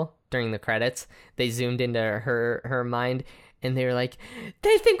girl during the credits, they zoomed into her mind. And they were like,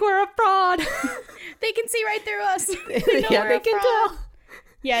 they think we're a fraud. They can see right through us. They can tell.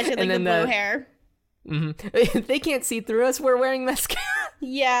 Yeah, she had the blue hair. Mm-hmm. They can't see through us. We're wearing mascara.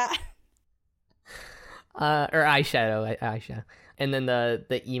 Yeah. Or eyeshadow. And then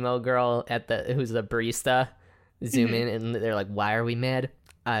the emo girl who's the barista zoom in and they're like, why are we mad?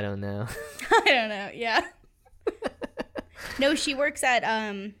 I don't know. I don't know. Yeah. No, she works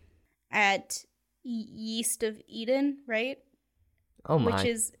at Yeast of Eden, right? Oh my.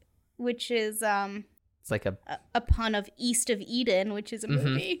 Which is it's like a pun of East of Eden, which is a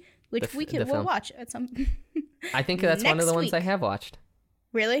movie which we'll watch at some. I think that's one of the ones I have watched.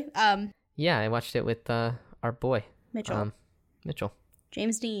 Really? Yeah, I watched it with our boy Mitchell. Mitchell.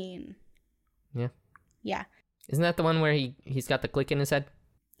 James Dean. Yeah. Yeah. Isn't that the one where he's got the click in his head?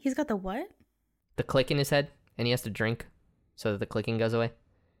 He's got the what? The click in his head, and he has to drink so that the clicking goes away.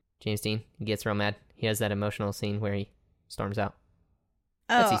 James Dean, he gets real mad. He has that emotional scene where he storms out.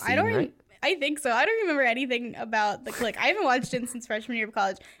 Oh, I think so. I don't remember anything about the click. I haven't watched it since freshman year of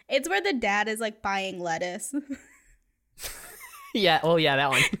college. It's where the dad is buying lettuce. Yeah. Oh, yeah, that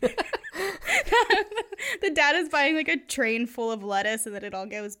one. The dad is buying a train full of lettuce, and then it all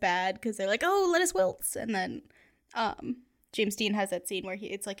goes bad because they're like, "Oh, lettuce wilts," and then James Dean has that scene where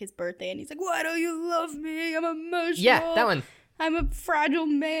it's his birthday, and he's like, "Why don't you love me? I'm emotional." Yeah, that one. I'm a fragile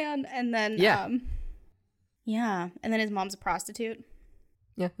man. And then, yeah. And then his mom's a prostitute.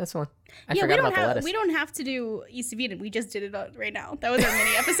 Yeah, that's one. I Yeah, forgot about the lettuce. we don't have to do East of Eden. We just did it right now. That was our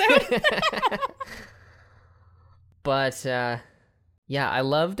mini episode. But yeah, I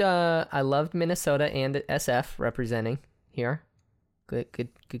loved Minnesota and SF representing here. Good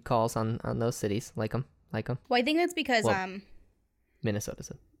calls on those cities. Like them. Well, I think that's because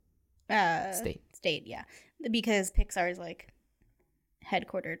Minnesota's a state, yeah, because Pixar is like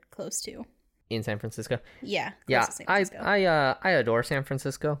headquartered close to in San Francisco. Yeah, yeah. to San Francisco. I adore San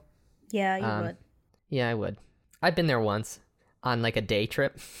Francisco. Yeah, you would. Yeah, I would. I've been there once on like a day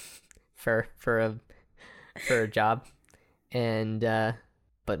trip for a job, and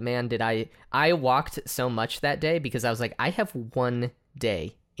but man, did I walked so much that day because I was like, I have one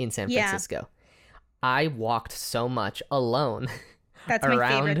day in San Francisco. I walked so much alone. That's my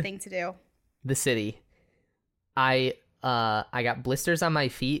favorite thing to do. The city. I got blisters on my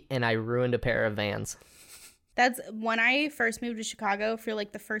feet and I ruined a pair of Vans. That's when I first moved to Chicago. For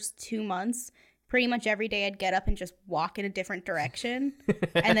like the first 2 months, pretty much every day I'd get up and just walk in a different direction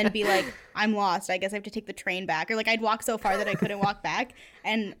and then be like, I'm lost. I guess I have to take the train back. Or like I'd walk so far that I couldn't walk back.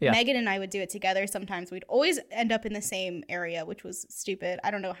 And Megan and I would do it together sometimes. We'd always end up in the same area, which was stupid.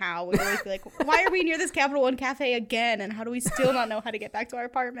 I don't know how. We'd always be like, why are we near this Capital One cafe again? And how do we still not know how to get back to our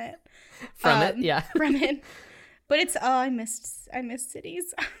apartment? From it. But it's, I missed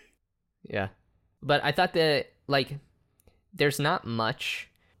cities. Yeah. But I thought that, like, there's not much.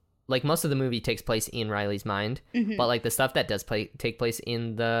 Like, most of the movie takes place in Riley's mind, but like the stuff that does take place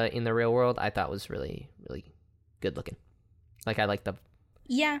in the real world, I thought was really, really good looking. Like, I like the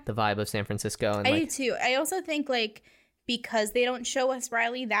vibe of San Francisco. And I do too. I also think like because they don't show us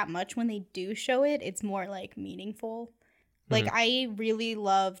Riley that much, when they do show it, it's more like meaningful. Like I really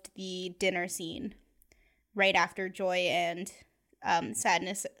loved the dinner scene right after Joy and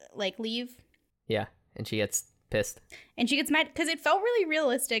Sadness like leave. Yeah, and she gets pissed. And she gets mad because it felt really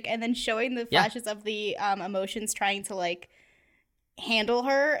realistic, and then showing the flashes of the emotions trying to like handle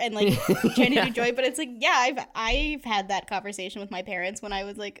her and like trying to do Joy. But it's like, I've had that conversation with my parents when I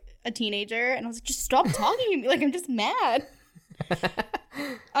was like a teenager, and I was like, just stop talking to me, like I'm just mad.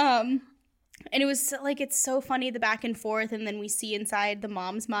 And it was so, like, it's so funny, the back and forth, and then we see inside the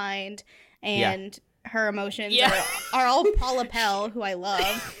mom's mind, and her emotions are all Paula Pell, who I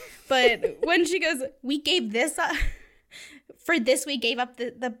love. But when she goes, we gave this for this, we gave up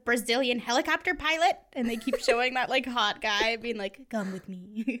the Brazilian helicopter pilot, and they keep showing that like hot guy being like, come with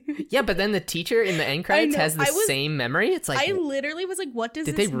me. Yeah, but then the teacher in the end credits has the same memory. It's like, I literally was like, what does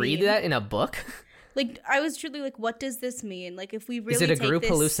this mean? Did they read that in a book? Like, I was truly like, what does this mean? Like, if we really is it a group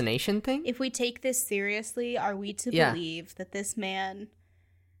hallucination thing? If we take this seriously, are we to believe that this man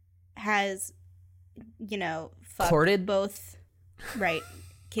has, you know, fucked courted both, right?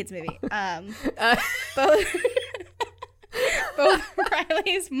 Kids movie. Both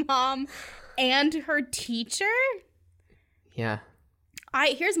Riley's mom and her teacher. Yeah.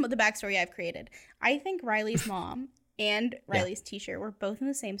 Here's the backstory I've created. I think Riley's mom and Riley's teacher were both in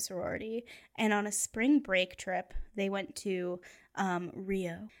the same sorority, and on a spring break trip, they went to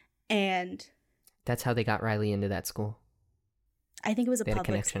Rio, and that's how they got Riley into that school. I think it was a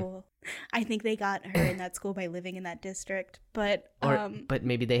public school. I think they got her in that school by living in that district, but but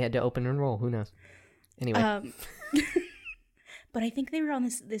maybe they had to open enroll. Who knows? Anyway, but I think they were on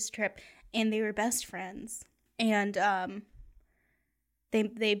this trip, and they were best friends, and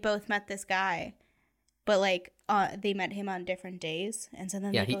they both met this guy, but like they met him on different days, and so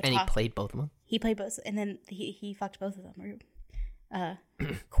then he played both of them. He played both, and then he fucked both of them, or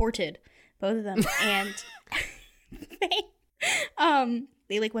courted both of them, and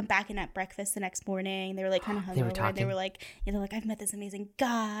they like went back and at breakfast the next morning. They were like kind of hungover. And they were like, they're like, I've met this amazing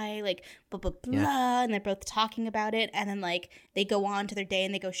guy, like blah blah blah, and they're both talking about it. And then like they go on to their day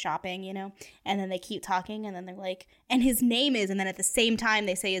and they go shopping, you know, and then they keep talking, and then they're like, and his name is, and then at the same time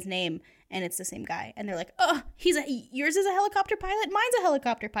they say his name, and it's the same guy, and they're like, oh, yours is a helicopter pilot, mine's a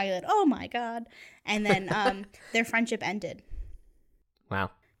helicopter pilot. Oh my god! And then their friendship ended.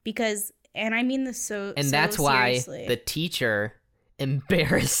 Wow. Because. And I mean this so and so that's seriously. Why the teacher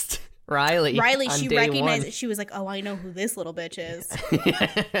embarrassed Riley, she recognized it. She was like, oh, I know who this little bitch is.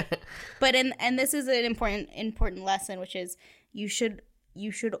 But and this is an important lesson, which is you should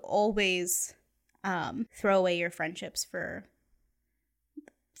always throw away your friendships for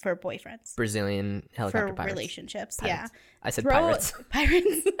boyfriends. Brazilian helicopter for pirates. Relationships. Pirates. Yeah. I said pirates.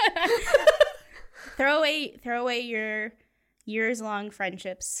 Pirates. Throw away your years-long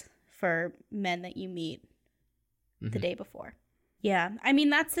friendships for men that you meet the day before. Yeah. I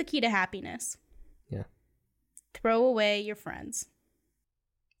mean, that's the key to happiness. Yeah. Throw away your friends.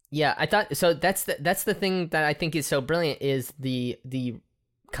 Yeah, I thought so. That's the thing that I think is so brilliant is the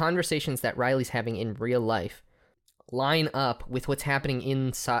conversations that Riley's having in real life line up with what's happening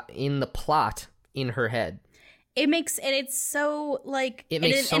in the plot in her head. It's so like it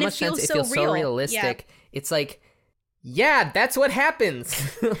makes so much sense. It feels so realistic. Yeah. It's like, yeah, that's what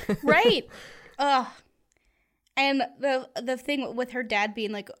happens. Right. Ugh. And the thing with her dad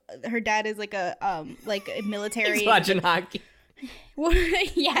being like, her dad is like a military. He's watching hockey.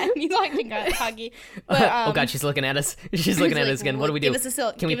 Yeah, he's watching hockey. But, oh God, she's looking at us. She's looking at us again. What do we do?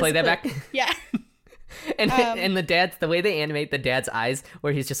 Can we play that back? Yeah. And the way they animate the dad's eyes,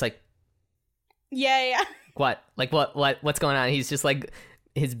 where he's just like, yeah. What? Like what's going on? He's just like,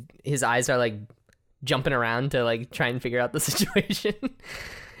 his eyes are like jumping around to like try and figure out the situation.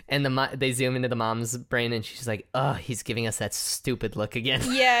 And they zoom into the mom's brain, and she's like, "Oh, he's giving us that stupid look again."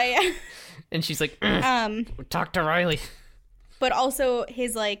 Yeah. And she's like, "Talk to Riley." But also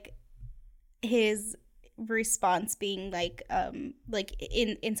his response being like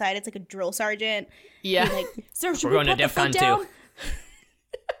inside it's like a drill sergeant. Yeah. Like, sir, should we're we going to put the foot DEFCON 2. down?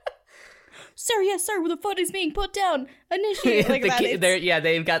 Sir, yes, sir. The foot is being put down. Initiate. Like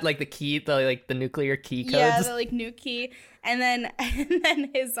they've got like the key, the nuclear key codes. Yeah, the like nuke key, and then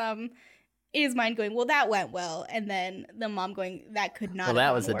his mind going, well, that went well, and then the mom going, that could not. Well,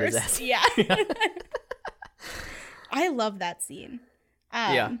 that was worse. a disaster. Yeah. I love that scene.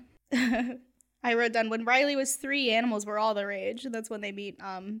 Yeah. I wrote down, when Riley was 3, animals were all the rage. That's when they meet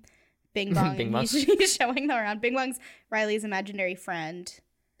Bing Bong. Bing Bong. He's showing them around. Bing Bong's Riley's imaginary friend.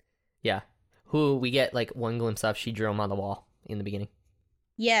 Yeah. Who we get like one glimpse of. She drew him on the wall in the beginning.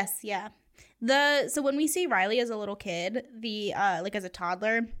 Yes, yeah. So when we see Riley as a little kid, as a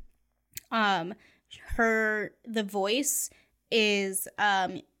toddler, the voice is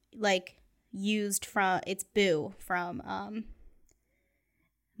used from, it's Boo from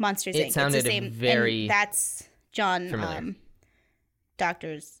Monsters Inc. It sounded very, and that's John familiar.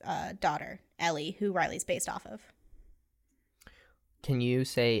 Doctor's daughter, Ellie, who Riley's based off of. Can you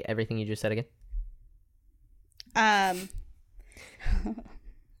say everything you just said again?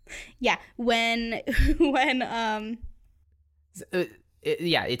 Yeah, when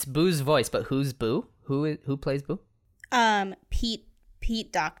it's Boo's voice, but who's Boo? Who plays Boo?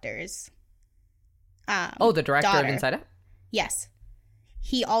 Pete Doctor's the director daughter. of Inside Out? Yes.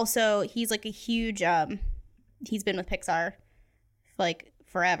 He's like a huge he's been with Pixar like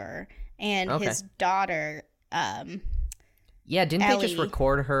forever, and Okay. his daughter Yeah, didn't Ellie. they just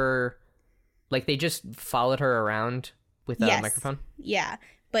record her? Like, they just followed her around with a Yes. microphone? Yeah.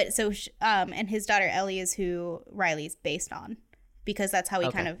 But so, and his daughter Ellie is who Riley's based on, because that's how he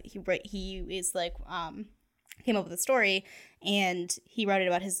Okay. he is like, came up with the story, and he wrote it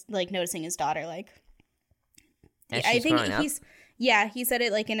about his, like, noticing his daughter, like, As I she's think growing up? he said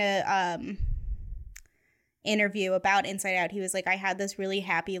it like in a, interview about Inside Out. He was like, I had this really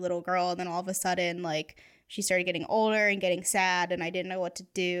happy little girl, and then all of a sudden, like, she started getting older and getting sad, and I didn't know what to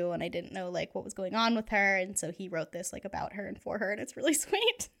do, and I didn't know, like, what was going on with her, and so he wrote this, like, about her and for her, and it's really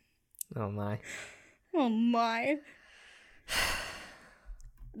sweet. Oh, my. Oh, my.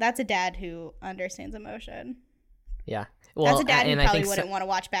 That's a dad who understands emotion. Yeah. Well, That's a dad who and probably wouldn't want to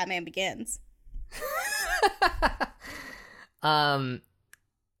watch Batman Begins.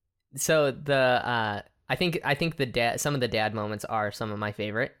 So the I think some of the dad moments are some of my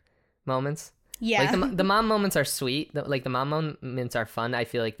favorite moments. Yeah. Like the mom moments are sweet. The mom moments are fun. I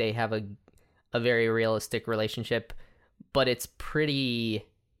feel like they have a very realistic relationship, but it's pretty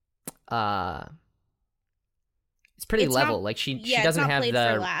level. Not, like she it's doesn't not have played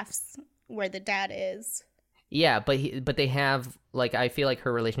the for laughs where the dad is. Yeah, but they have, like, I feel like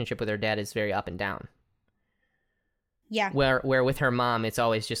her relationship with her dad is very up and down. Yeah. Where with her mom, it's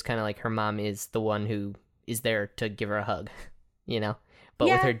always just kind of like her mom is the one who is there to give her a hug, you know? But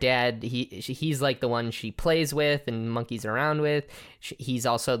with her dad, he's like the one she plays with and monkeys around with. He's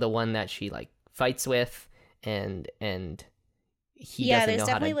also the one that she, like, fights with, and he doesn't know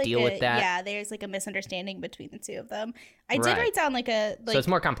how to deal with that. Yeah, there's like a misunderstanding between the two of them. I did Right. write down So it's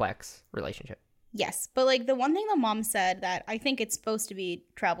more complex relationship. Yes, but like the one thing the mom said that I think it's supposed to be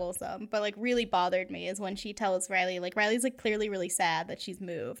troublesome, but like really bothered me, is when she tells Riley, like, Riley's like clearly really sad that she's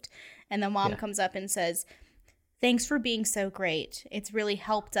moved, and the mom comes up and says, "Thanks for being so great. It's really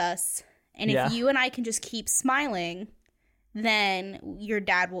helped us. And if you and I can just keep smiling, then your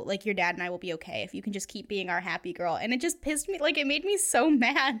dad and I will be okay. If you can just keep being our happy girl." And it just pissed me, like, it made me so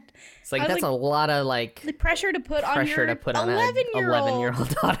mad. It's like, that's like, a lot of like the pressure to put on your an 11-year-old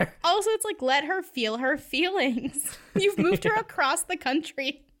daughter. Also, it's like, let her feel her feelings. You've moved her across the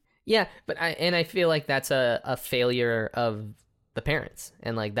country. Yeah, but I feel like that's a failure of the parents,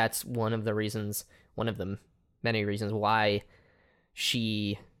 and like that's one of the many reasons why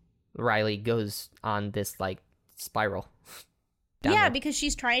Riley goes on this like spiral. Yeah, because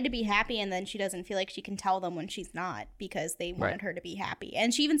she's trying to be happy, and then she doesn't feel like she can tell them when she's not, because they wanted her to be happy.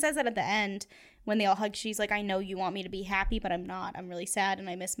 And she even says that at the end when they all hug. She's like, I know you want me to be happy, but I'm not. I'm really sad, and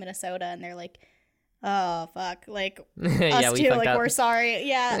I miss Minnesota. And they're like, oh, fuck. Like, us too. Like, we're sorry.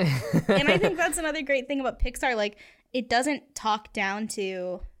 Yeah. And I think that's another great thing about Pixar. Like, it doesn't talk down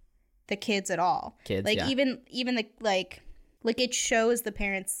to the kids at all. Like, even the, like it shows the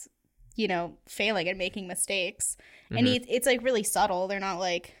parents, you know, failing and making mistakes. And it's like really subtle. They're not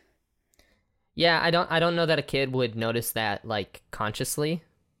like, yeah, I don't know that a kid would notice that like consciously,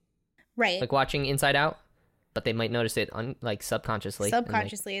 right? Like watching Inside Out, but they might notice it like subconsciously.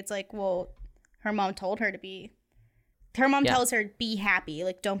 Subconsciously, it's like, well, her mom told her to be. Her mom tells her, be happy,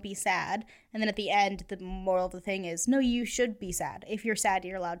 like don't be sad. And then at the end, the moral of the thing is, no, you should be sad. If you're sad,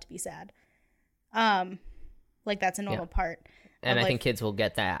 you're allowed to be sad. Like that's a normal part. And I think kids will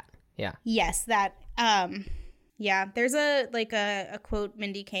get that. Yeah. Yes, that. Yeah, there's a quote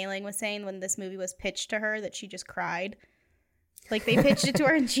Mindy Kaling was saying when this movie was pitched to her that she just cried. Like they pitched it to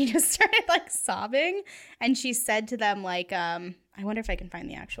her and she just started like sobbing. And she said to them like, I wonder if I can find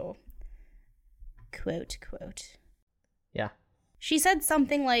the actual quote. Yeah. She said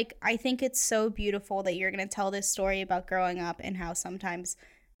something like, I think it's so beautiful that you're going to tell this story about growing up and how sometimes,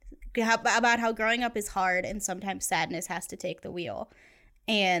 about how growing up is hard and sometimes sadness has to take the wheel.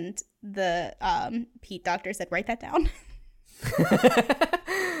 And the Pete doctor said, write that down.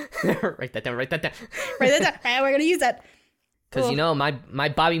 Write that down. Write that down. Right, we're going to use that. Because, you know, my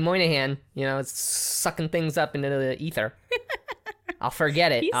Bobby Moynihan, you know, it's sucking things up into the ether. I'll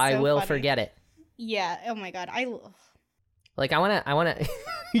forget it. I will forget it. Yeah. Oh, my God. Like, I want to,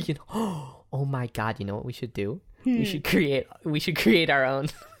 you know, oh, my God. You know what we should do? We should create our own,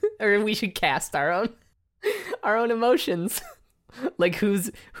 or we should cast our own emotions. Like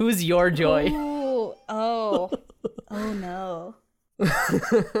who's your joy? Oh no.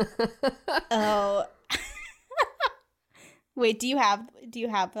 Oh. Wait, do you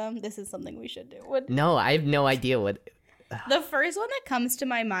have them? This is something we should do. No, I have no idea what. The first one that comes to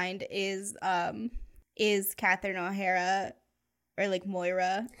my mind is Catherine O'Hara, or like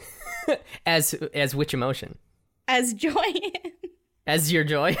Moira. As which emotion? As joy. As your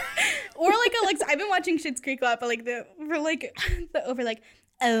joy. Or like Alexa, I've been watching Schitt's Creek a lot, but like the over like,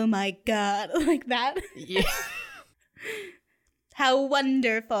 oh my God, like that. Yeah. How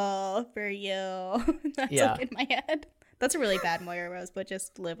wonderful for you. That's like in my head. That's a really bad Moira Rose, but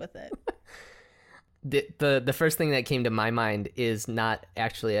just live with it. The first thing that came to my mind is not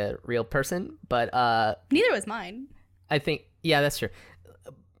actually a real person, but neither was mine. I think that's true.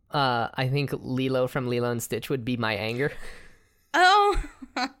 I think Lilo from Lilo and Stitch would be my anger. Oh.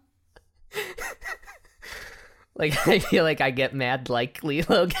 Like I feel like I get mad like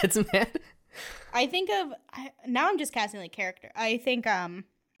Lilo gets mad. I think of now I'm just casting like character. I think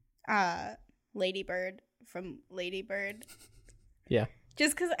Lady Bird from Lady Bird. Yeah.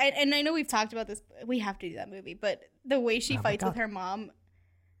 Just because, and I know we've talked about this. We have to do that movie, but the way she fights with her mom.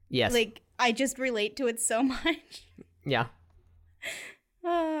 Yes. Like I just relate to it so much. Yeah.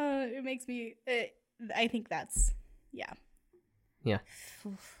 It makes me. I think that's yeah. Yeah.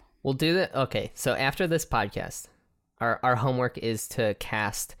 We'll do that. Okay, so after this podcast, our homework is to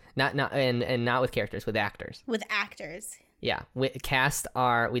cast not with characters, with actors. With actors. Yeah, we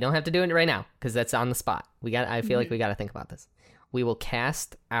don't have to do it right now because that's on the spot. I feel like we got to think about this. We will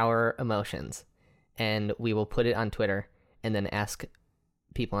cast our emotions, and we will put it on Twitter, and then ask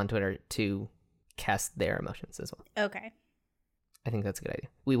people on Twitter to cast their emotions as well. Okay. I think that's a good idea.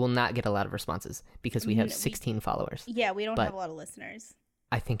 We will not get a lot of responses because we have 16 followers. Yeah, we don't have a lot of listeners.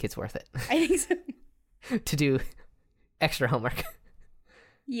 I think it's worth it. I think so. To do extra homework.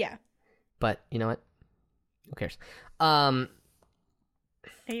 Yeah. But you know what? Who cares? I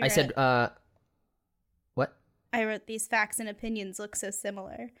said, what? I wrote these facts and opinions look so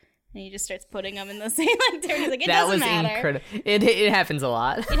similar. And he just starts putting them in the same like he's like, it that doesn't was matter. Incredible. It happens a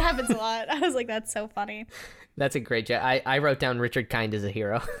lot. It happens a lot. I was like, that's so funny. That's a great job. I wrote down Richard Kind as a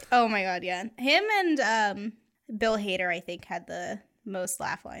hero. Oh my God, yeah. Him and Bill Hader, I think, had the most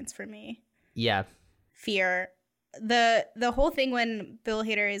laugh lines for me. Yeah. Fear. The whole thing when Bill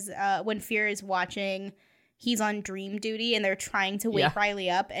Hader is when Fear is watching, he's on dream duty and they're trying to wake Riley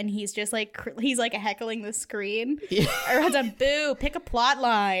up and he's just like he's like heckling the screen. Yeah. Everyone's like, boo, pick a plot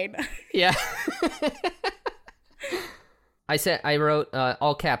line. Yeah. I wrote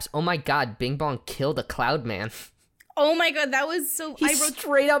all caps, oh my God, Bing Bong killed a cloud man. Oh my God, that was so. He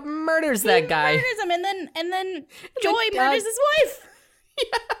straight up murders that guy. Murders him, and then Joy murders his wife.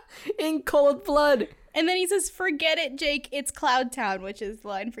 In cold blood. And then he says, "Forget it, Jake, it's Cloud Town," which is the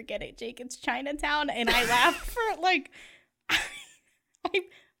line, "Forget it, Jake, it's Chinatown." And I laughed for, like, I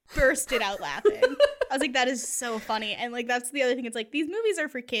bursted out laughing. I was like, that is so funny. And, like, that's the other thing. It's like, these movies are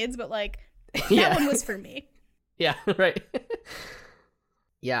for kids, but, like, that one was for me. Yeah, right.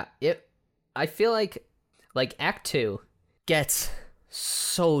 Yeah, I feel like Act 2 gets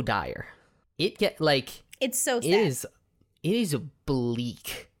so dire. It's so sad. It is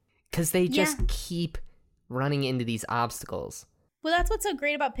bleak. Because they just keep running into these obstacles. Well, that's what's so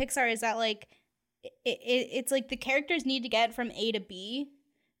great about Pixar is that, like, it's like the characters need to get from A to B,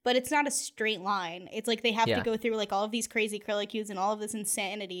 but it's not a straight line. It's like they have to go through, like, all of these crazy curlicues and all of this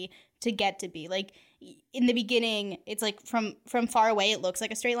insanity to get to B. Like, in the beginning, it's like from far away, it looks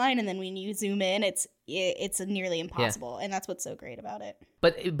like a straight line, and then when you zoom in, it's nearly impossible, and that's what's so great about it.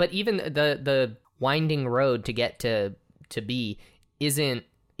 But even the winding road to get to B isn't.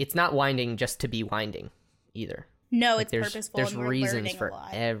 It's not winding just to be winding, either. No, like it's purposeful. There's and we're reasons for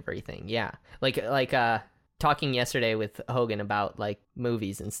everything. Yeah, like talking yesterday with Hogan about, like,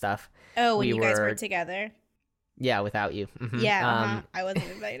 movies and stuff. Oh, when you guys were together. Yeah, without you. Mm-hmm. Yeah, I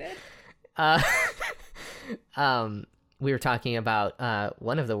wasn't invited. We were talking about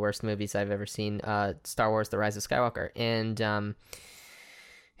one of the worst movies I've ever seen, Star Wars: The Rise of Skywalker, and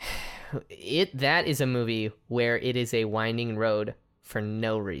that is a movie where it is a winding road for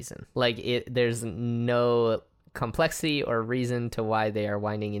no reason. Like, there's no complexity or reason to why they are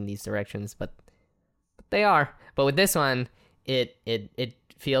winding in these directions, but they are. But with this one, it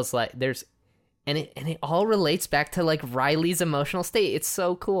feels like there's, and it all relates back to, like, Riley's emotional state. It's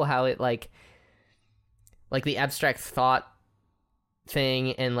so cool how it, like the abstract thought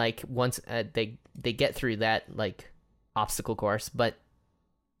thing, and, like, once they get through that, like, obstacle course, but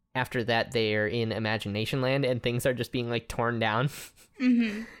after that they're in imagination land and things are just being, like, torn down.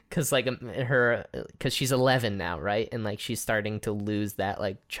 Mm-hmm. Because she's 11 now, right? And, like, she's starting to lose that,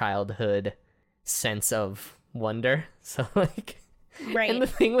 like, childhood sense of wonder. So, like, right. And the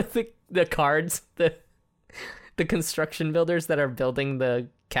thing with the cards, the construction builders that are building the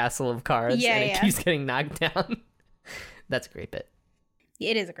castle of cards, and it keeps getting knocked down. That's a great bit.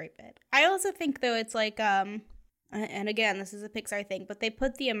 It is a great bit. I also think, though, it's like, and again, this is a Pixar thing, but they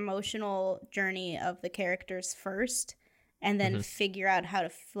put the emotional journey of the characters first, and then figure out how to,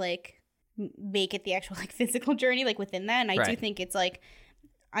 like, make it the actual, like, physical journey, like, within that. And I do think it's, like,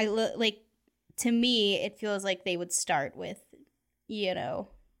 to me, it feels like they would start with, you know,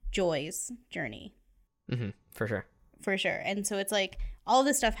 Joy's journey. Mm-hmm. For sure. And so it's like, all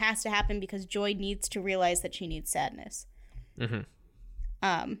this stuff has to happen because Joy needs to realize that she needs sadness.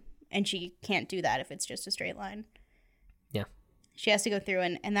 Mm-hmm. And she can't do that if it's just a straight line. Yeah. She has to go through,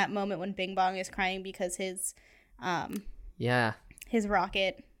 and that moment when Bing Bong is crying because his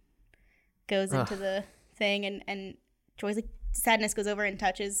rocket goes into the thing, and Joy's, like, sadness goes over and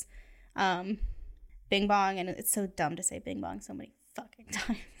touches Bing Bong, and it's so dumb to say Bing Bong so many fucking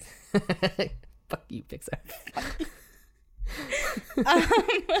times. Fuck you, Pixar.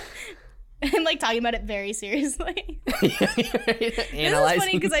 I'm, like, talking about it very seriously. This is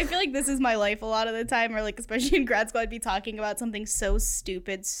funny because I feel like this is my life a lot of the time, or, like, especially in grad school, I'd be talking about something so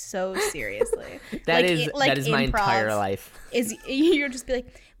stupid so seriously. That is my entire life. You're just be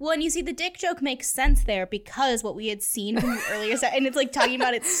like, well, and you see the dick joke makes sense there because what we had seen from the earlier set, and it's like talking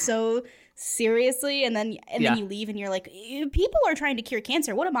about it so seriously, and then you leave and you're like, people are trying to cure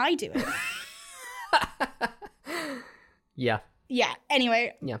cancer. What am I doing? Yeah.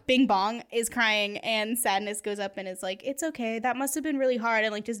 Anyway, Bing Bong is crying, and sadness goes up and is like, it's okay. That must have been really hard,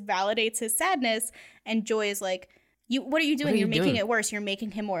 and, like, just validates his sadness. And Joy is like, what are you doing? You're making it worse. You're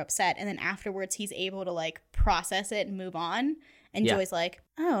making him more upset. And then afterwards, he's able to, like, process it and move on. And Joy's like,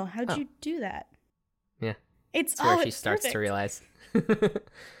 oh, how'd you do that? Yeah. It's where she starts to realize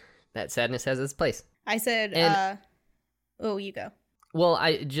that sadness has its place. I said, you go. Well,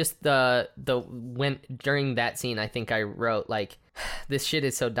 I just when during that scene, I think I wrote, like, this shit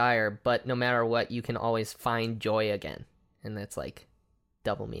is so dire, but no matter what, you can always find joy again, and that's, like,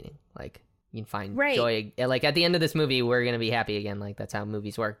 double meaning. Like, you can find joy. Like, at the end of this movie, we're gonna be happy again. Like, that's how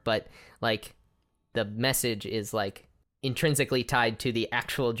movies work. But, like, the message is, like, intrinsically tied to the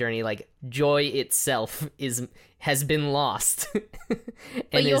actual journey. Like, joy itself has been lost,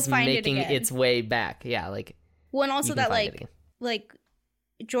 and is making its way back. Yeah, like. Well, and also that, like,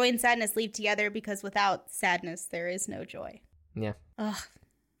 joy and sadness leave together because without sadness, there is no joy. Yeah. Ugh.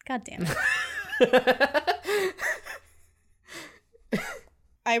 God damn it.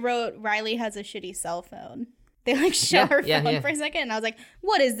 I wrote, Riley has a shitty cell phone. They like show Yeah, her yeah, phone yeah. for a second, and I was like,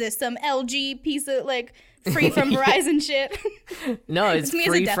 "What is this? Some LG piece of like free from Verizon shit?" No, it's me as a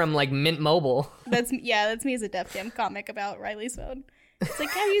free deaf- from like Mint Mobile. That's me as a Def Jam comic about Riley's phone. It's like,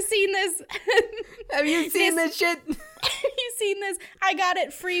 have you seen this? Have you seen this shit? Have you seen this? I got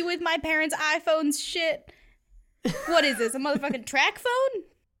it free with my parents' iPhones. Shit. What is this? A motherfucking track phone?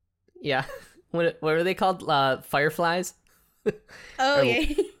 Yeah. What were they called? Fireflies? Oh Or-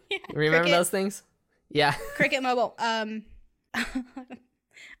 yeah. Yeah. Remember Cricket. those things? Yeah. Cricket Mobile.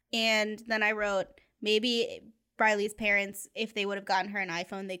 And then I wrote, maybe Riley's parents, if they would have gotten her an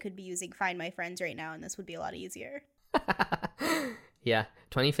iPhone, they could be using Find My Friends right now, and this would be a lot easier. Yeah.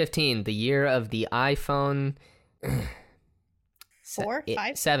 2015, the year of the iPhone. 4,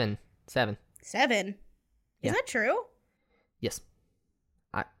 5, 7. 7. Is Yeah. that true? Yes.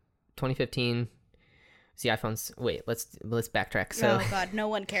 2015. It's the iPhones. Wait, let's backtrack. So Oh god, no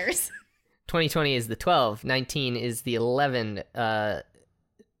one cares. 2020 is the 12. 19 is the 11.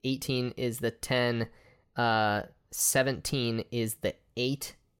 18 is the 10. 17 is the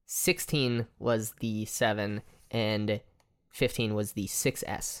 8. 16 was the 7, and 15 was the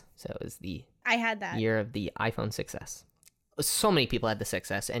 6S. So it was the I had that. year of the iPhone 6S. So many people had the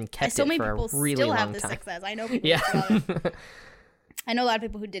 6S and kept So it many for people a really still long have the time. 6S. I know people Yeah. who still have it. I know a lot of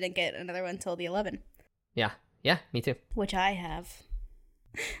people who didn't get another one until the 11, Yeah, me too. which I have.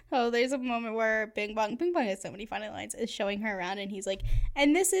 Oh, there's a moment where Bing Bong has so many funny lines, is showing her around, and he's like,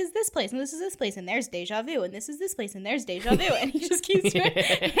 and this is this place, and this is this place, and there's deja vu, and this is this place, and there's deja vu, and he just keeps doing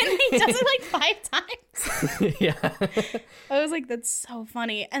it, and he does it like 5 times. Yeah. I was like, that's so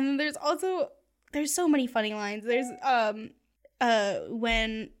funny. And then there's so many funny lines. There's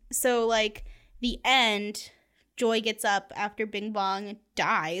like the end, Joy gets up after Bing Bong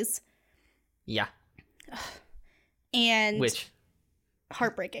dies, Yeah. and Which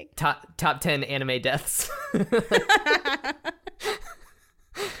heartbreaking. top 10 anime deaths.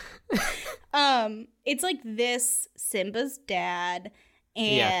 It's like this, Simba's dad,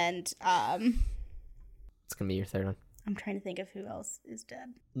 and It's gonna be your third one. I'm trying to think of who else is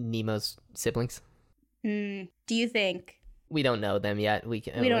dead. Nemo's siblings. Do you think? We don't know them yet. We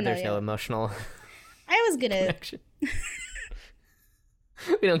don't know There's no yet. emotional I was gonna connection.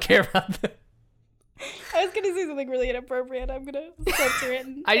 We don't care about them. I was gonna say something really inappropriate. I'm gonna censor it.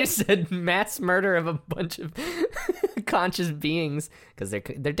 I just said mass murder of a bunch of conscious beings, because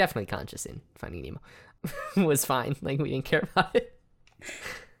they're definitely conscious in Finding Nemo. Was fine. Like, we didn't care about it.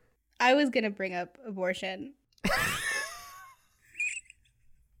 I was gonna bring up abortion.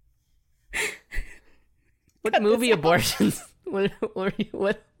 What Cut movie this out. abortions?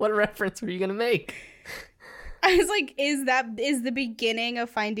 What reference were you gonna make? I was like, is the beginning of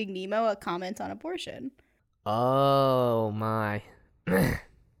Finding Nemo a comment on abortion? Oh my.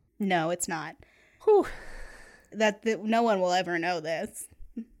 No, it's not. Whew. No one will ever know this.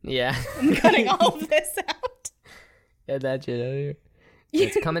 Yeah. I'm cutting all of this out. Get that shit out of here.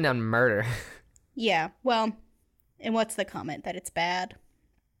 It's coming down murder. Yeah, well, and what's the comment? That it's bad?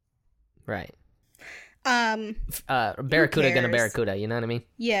 Right. Who Barracuda gonna cares? barracuda, you know what I mean?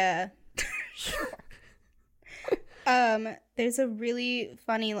 Yeah. Sure. There's a really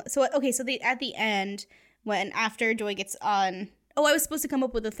funny. So at the end, when after Joy gets on. Oh, I was supposed to come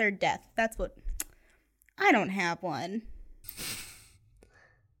up with a third death. That's what. I don't have one.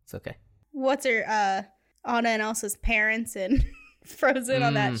 It's okay. What's her? Anna and Elsa's parents and Frozen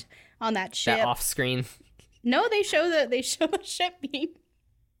on that ship. That off screen. No, they show the ship being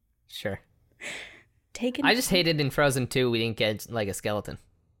Sure. taken. I just hated in Frozen 2 we didn't get like a skeleton.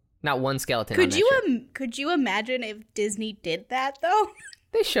 Not one skeleton. on Could that you ship. could you imagine if Disney did that though?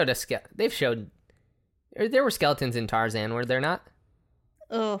 They showed they've showed there were skeletons in Tarzan, were there not?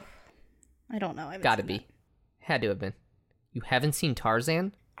 Oh, I don't know. I haven't Gotta seen be. that. Had to have been. You haven't seen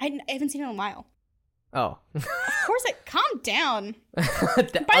Tarzan? I haven't seen it in a while. Oh. Of course, calm down. By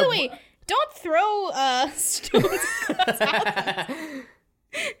By the way, don't throw stones out.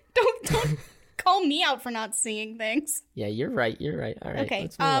 Don't call me out for not seeing things. Yeah, you're right. All right. Okay.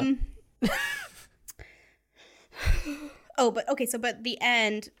 Let's move on. But the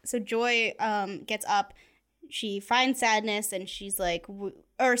end. So Joy gets up. She finds Sadness, and she's like,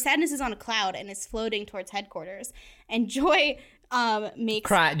 or Sadness is on a cloud and is floating towards headquarters. And Joy makes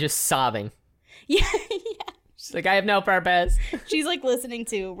Cry, just sobbing. yeah. She's like, I have no purpose. She's like listening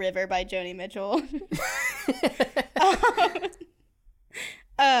to River by Joni Mitchell.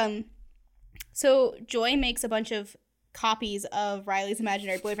 So Joy makes a bunch of copies of Riley's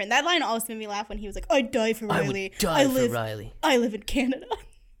imaginary boyfriend. That line always made me laugh when he was like, "I'd die for I Riley. would die for Riley." I live in Canada."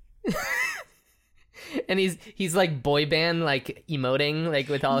 And he's like boy band like emoting like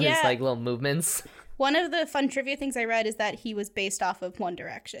with all his Yeah. like little movements. One of the fun trivia things I read is that he was based off of One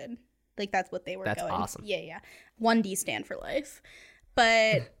Direction. Like, that's what they were going. That's awesome. Yeah. 1D stand for life.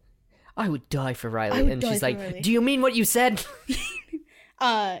 But I would die for Riley. And she's like, Riley. do you mean what you said?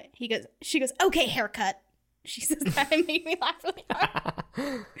 she goes, okay, haircut. She says that and made me laugh really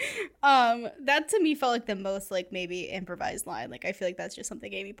hard. That to me felt like the most like maybe improvised line. Like I feel like that's just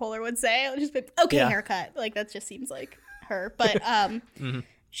something Amy Poehler would say. I'll just be okay, haircut. Like that just seems like her. But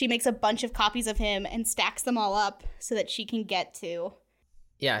she makes a bunch of copies of him and stacks them all up so that she can get to.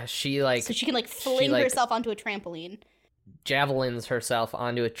 Yeah, she like. So she can like fling herself onto a trampoline. Javelins herself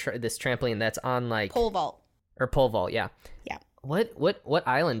onto this trampoline that's on like pole vault. Or pole vault, yeah. Yeah. What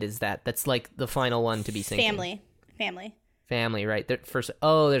island is that? That's like the final one to be sinking. Family, right? There's a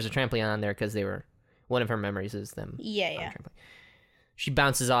trampoline on there because they were. One of her memories is them. Yeah. She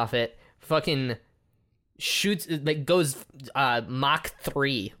bounces off it, fucking shoots, like goes Mach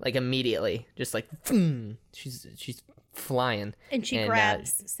 3 like immediately, just like she's flying. And she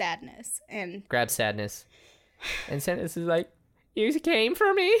grabs Sadness and Sadness is like, you came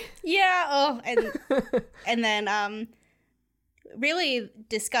for me. Yeah. And then really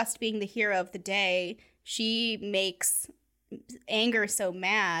disgust being the hero of the day, she makes Anger so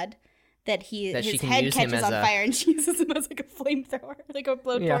mad that his head catches on fire and she uses him as like a flamethrower, like a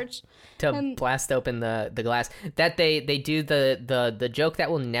blowtorch. To blast open the glass. That they do the joke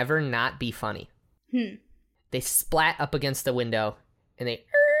that will never not be funny. They splat up against the window and they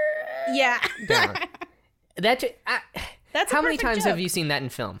down. That's how many times have you seen that in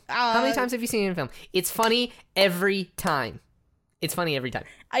film? How many times have you seen it in film? It's funny every time.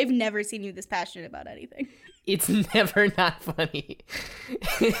 I've never seen you this passionate about anything. It's never not funny.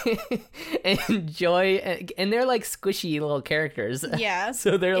 And Joy, and they're like squishy little characters. Yeah.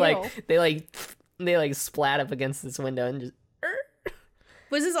 So they're like, they splat up against this window and just.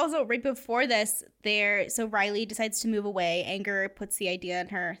 Was this also right before this? So Riley decides to move away. Anger puts the idea in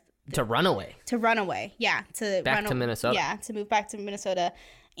her. To run away. Yeah. Back to Minnesota. Yeah, to move back to Minnesota.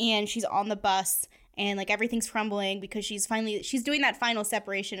 And she's on the bus and like everything's crumbling because she's doing that final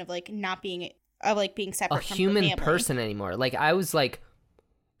separation of like not being being separate from human her family. Person anymore. Like I was like,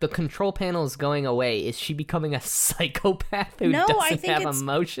 the control panel is going away. Is she becoming a psychopath who doesn't have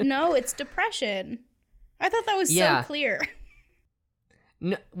emotion? No, it's depression. I thought that was so clear.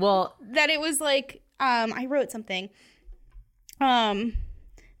 No, well, that it was like I wrote something.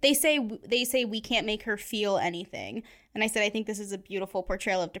 They say we can't make her feel anything. And I said, I think this is a beautiful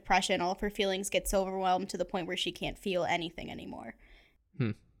portrayal of depression. All of her feelings get so overwhelmed to the point where she can't feel anything anymore.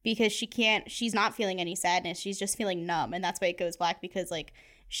 Because she's not feeling any sadness. She's just feeling numb. And that's why it goes black, because like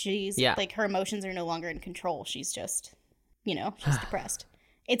she's like her emotions are no longer in control. She's just, she's depressed.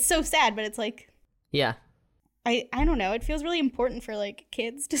 It's so sad, but it's like, yeah. I don't know. It feels really important for like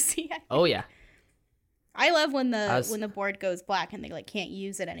kids to see. Oh yeah. I love when the board goes black and they like can't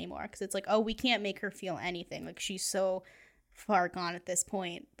use it anymore because it's like, oh, we can't make her feel anything. Like she's so far gone at this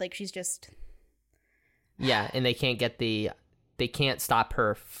point. Like she's just. Yeah, and they can't stop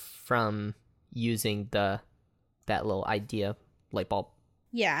her from using that little idea light bulb.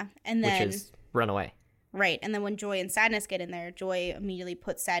 Yeah, and then which is run away. Right, and then when Joy and Sadness get in there, Joy immediately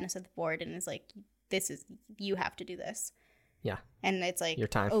puts Sadness at the board and is like, you have to do this. Yeah. And it's like, your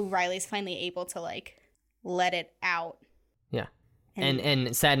time. Oh, Riley's finally able to like let it out. Yeah.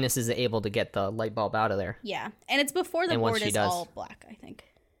 And Sadness is able to get the light bulb out of there. Yeah. And it's before the board is all black, I think.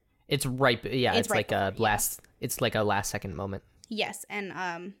 It's right. Yeah. It's right like it's like a last second moment. Yes.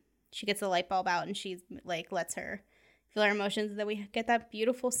 And she gets the light bulb out and she's like lets her feel her emotions. And then we get that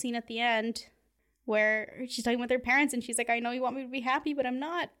beautiful scene at the end where she's talking with her parents and she's like, I know you want me to be happy, but I'm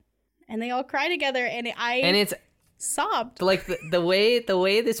not. And they all cry together and it's sobbed. Like the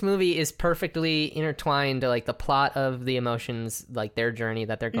way this movie is perfectly intertwined to like the plot of the emotions, like their journey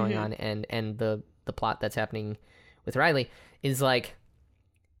that they're going on, and the plot that's happening with Riley is like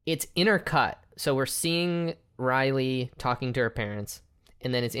it's intercut. So we're seeing Riley talking to her parents,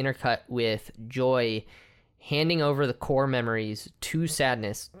 and then it's intercut with Joy handing over the core memories to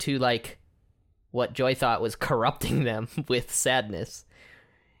Sadness, to like what Joy thought was corrupting them with Sadness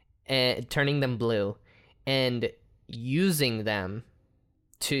and turning them blue, and using them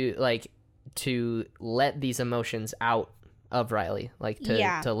to let these emotions out of Riley, like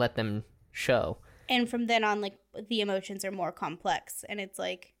to let them show. And from then on, like the emotions are more complex, and it's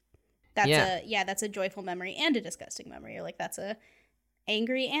like that's a joyful memory and a disgusting memory, or like that's a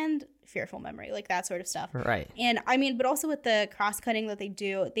angry and fearful memory, like that sort of stuff. Right. And I mean, but also with the cross-cutting that they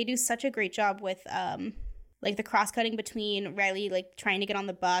do such a great job with like the cross-cutting between Riley like trying to get on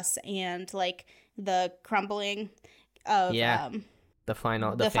the bus and like the crumbling of the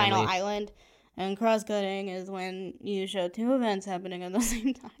final island. And cross-cutting is when you show two events happening at the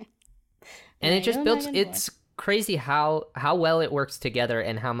same time. And it just builds. It's crazy how well it works together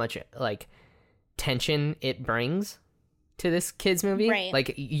and how much like tension it brings to this kids movie. Right.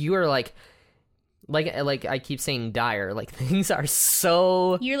 Like you are like I keep saying dire. Like things are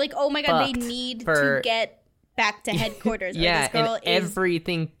so. You're like, oh my god, they need to get back to headquarters. Yeah, this girl and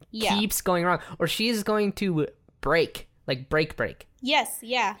everything keeps going wrong, or she is going to break. Yes,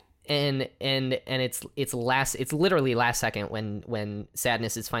 yeah. And it's literally last second when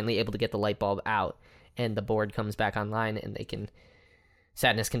Sadness is finally able to get the light bulb out and the board comes back online and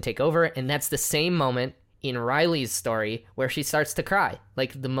Sadness can take over, and that's the same moment in Riley's story where she starts to cry.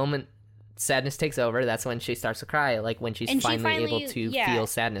 Like the moment Sadness takes over, that's when she starts to cry, like when she's finally able to feel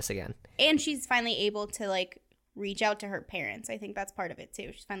sadness again. And she's finally able to like reach out to her parents. I think that's part of it too.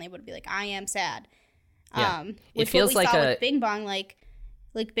 She's finally able to be like, I am sad. Yeah. It feels like with Bing Bong, like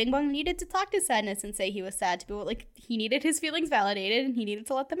Bing Bong needed to talk to Sadness and say he was sad to people. Like he needed his feelings validated and he needed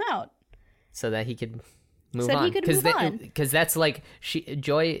to let them out so that he could move on. Because that's like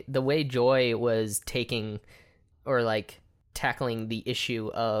the way Joy was taking or like tackling the issue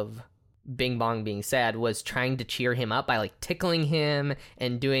of Bing Bong being sad was trying to cheer him up by like tickling him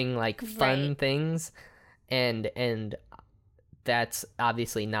and doing like fun things, and that's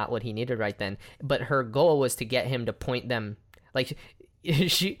obviously not what he needed right then. But her goal was to get him to point them, like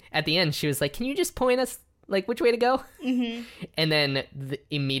she at the end she was like, can you just point us like which way to go? Mm-hmm. And then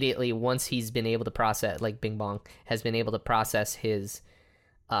immediately once he's been able to process, like Bing Bong has been able to process his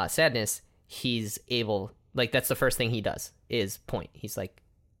sadness, he's able, like that's the first thing he does is point. He's like,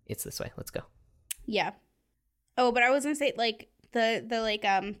 it's this way, let's go. Yeah. Oh, but I was gonna say like the like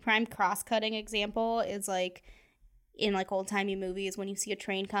prime cross-cutting example is like in like old-timey movies when you see a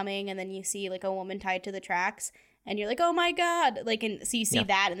train coming and then you see like a woman tied to the tracks and you're like, oh my god, like, and so you see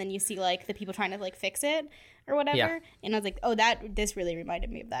that and then you see like the people trying to like fix it or whatever, and I was like, oh, this really reminded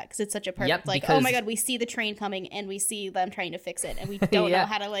me of that because it's such a perfect like, oh my god, we see the train coming and we see them trying to fix it and we don't know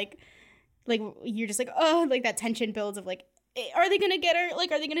how to like you're just like, oh, like that tension builds of like, are they gonna get her,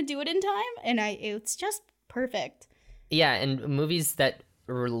 like are they gonna do it in time, and it's just perfect. Yeah, and movies that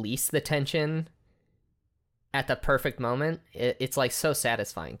release the tension at the perfect moment, it's like so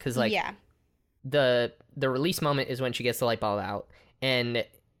satisfying because like the release moment is when she gets the light bulb out and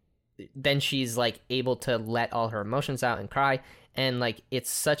then she's like able to let all her emotions out and cry, and like it's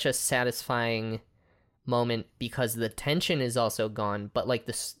such a satisfying moment because the tension is also gone, but like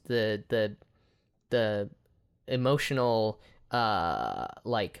the emotional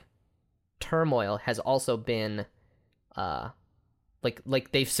like turmoil has also been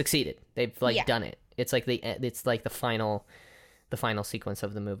like they've succeeded, they've like done it. It's like the final sequence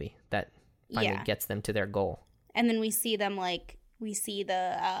of the movie that finally gets them to their goal. And then we see them like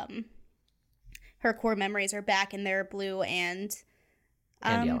the her core memories are back and they're blue and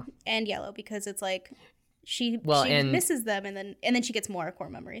yellow because it's like she misses them and then she gets more core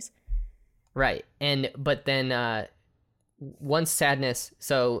memories. Right. But then once Sadness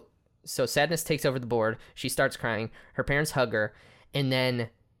so Sadness takes over the board, she starts crying, her parents hug her, and then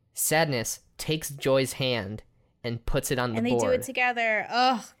Sadness takes Joy's hand and puts it on the board. And they do it together.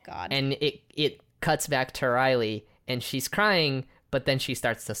 Oh, God. And it cuts back to Riley, and she's crying, but then she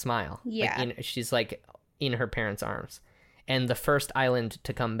starts to smile. Yeah. Like she's like in her parents' arms. And the first island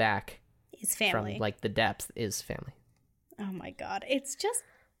to come back is family. From like the depths is family. Oh, my God. It's just,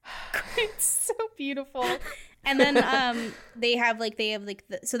 it's so beautiful. And then they have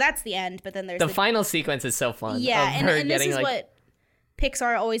so that's the end, but then there's the final sequence is so fun. Yeah, and this is what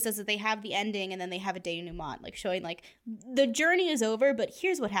Pixar always does, is they have the ending and then they have a denouement, like showing like the journey is over, but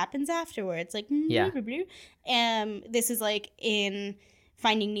here's what happens afterwards. Like this is like in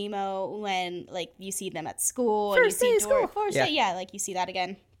Finding Nemo when like you see them at school and you see First day, like you see that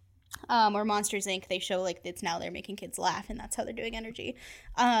again. Or Monsters Inc. They show like it's now they're making kids laugh and that's how they're doing energy.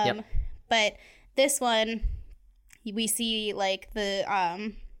 But this one we see like the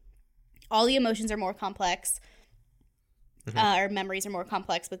all the emotions are more complex. Our memories are more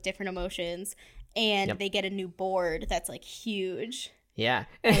complex with different emotions, and they get a new board that's like huge. Yeah,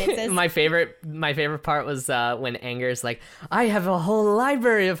 and it says, my favorite part was when Anger's like, "I have a whole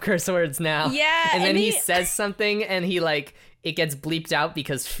library of curse words now." Yeah, and then he says something, and he like it gets bleeped out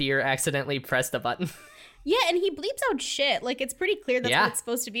because Fear accidentally pressed a button. Yeah, and he bleeps out shit. Like it's pretty clear that's what it's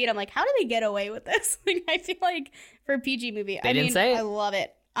supposed to be, and I'm like, how do they get away with this? Like I feel like for a PG movie, I love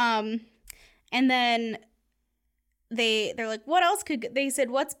it. And then they're like, what else they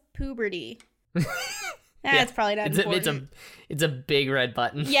said, what's puberty? That's probably not important. It's a big red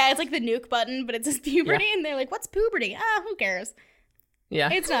button. Yeah, it's like the nuke button, but it says puberty, and they're like, what's puberty? Who cares? Yeah.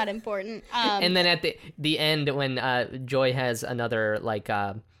 It's not important. And then at the end, when Joy has another like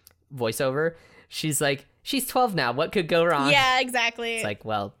voiceover, she's like, she's 12 now. What could go wrong? Yeah, exactly. It's like,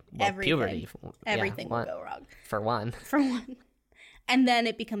 well everything. puberty. Everything will go wrong. For one. For one. And then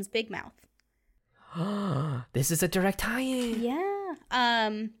it becomes Big Mouth. This is a direct tie-in. Yeah.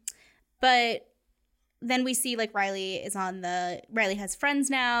 But then we see like Riley has friends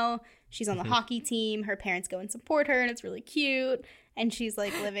now. She's on the hockey team. Her parents go and support her, and it's really cute. And she's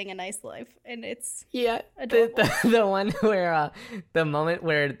like living a nice life, and it's adorable. The one where the moment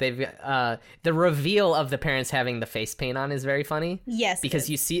where they've the reveal of the parents having the face paint on is very funny. Yes, because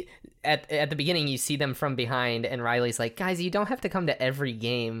you see at the beginning you see them from behind, and Riley's like, "Guys, you don't have to come to every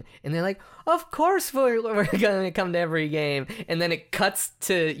game," and they're like, "Of course we're going to come to every game." And then it cuts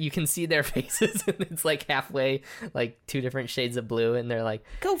to you can see their faces, and it's like halfway, like 2 different shades of blue, and they're like,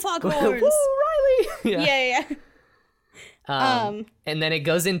 "Go Foghorns!" Woo, Riley! Yeah. And then it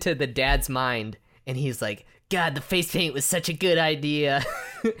goes into the dad's mind, and he's like, "God, the face paint was such a good idea."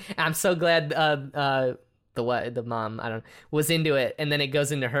 I'm so glad the mom, I don't know, was into it. And then it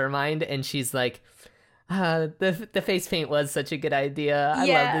goes into her mind, and she's like, the face paint was such a good idea. I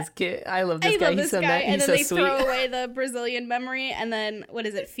love this kid. I love this guy. He's so nice. And he's then so they sweet. throw away the Brazilian memory, and then what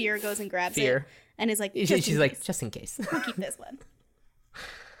is it? Fear goes and grabs it, and is like, she's like, just in case. We'll keep this one.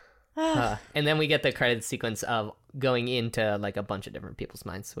 And then we get the credit sequence of going into like a bunch of different people's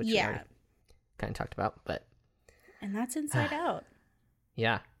minds, which we already kind of talked about, but and that's Inside Out.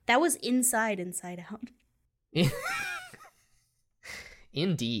 Yeah, that was Inside Out.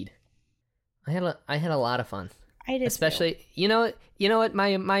 Indeed, I had a lot of fun. I did, especially too. You know what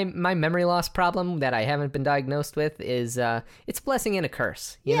my memory loss problem that I haven't been diagnosed with is it's a blessing and a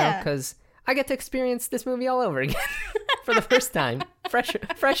curse. You know, because I get to experience this movie all over again for the first time.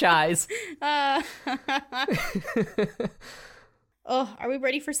 Fresh eyes. Oh, are we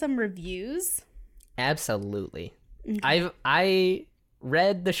ready for some reviews? Absolutely. Okay. I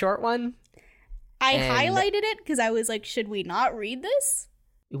read the short one. I highlighted it because I was like, should we not read this?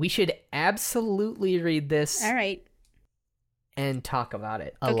 We should absolutely read this. All right. And talk about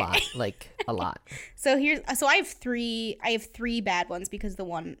it a lot, like a lot. So I have three bad ones because the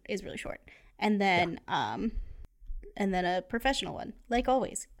one is really short, and then a professional one, like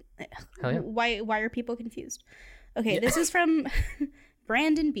always. Hell yeah. Why are people confused? Okay, this is from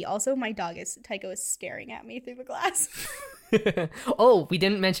Brandon B. Also, my dog Tycho is staring at me through the glass. Oh, we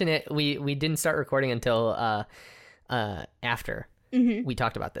didn't mention it. We didn't start recording until after we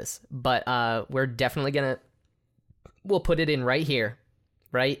talked about this, but we're definitely we'll put it in right here,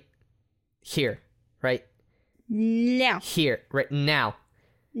 right here, right now, here, right now,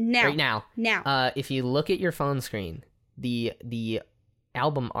 right now. If you look at your phone screen, the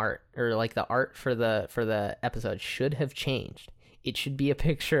album art, or like the art for the episode, should have changed. It should be a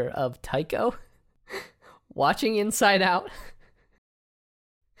picture of Tycho watching Inside Out,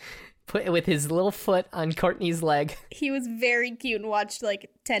 with his little foot on Courtney's leg. He was very cute and watched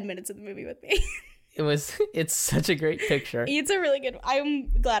like 10 minutes of the movie with me. It's such a great picture. It's a really good.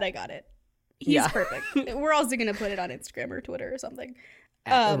 I'm glad I got it. He's perfect. We're also gonna put it on Instagram or Twitter or something.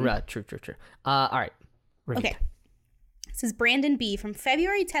 True. All right. Okay. This is Brandon B. from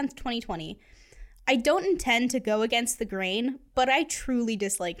February 10th, 2020. I don't intend to go against the grain, but I truly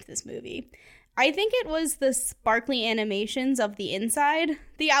disliked this movie. I think it was the sparkly animations of the inside.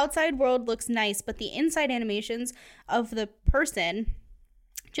 The outside world looks nice, but the inside animations of the person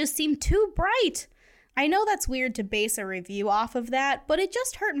just seem too bright. I know that's weird to base a review off of that, but it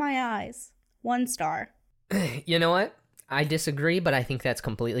just hurt my eyes. 1 star. You know what? I disagree, but I think that's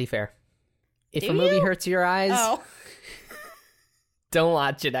completely fair. If Do a movie you? hurts your eyes, don't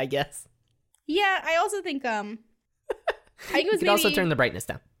watch it, I guess. Yeah, I also think I think it was you can also turn the brightness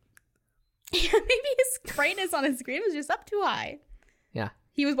down. Yeah, maybe his brightness on his screen was just up too high. Yeah.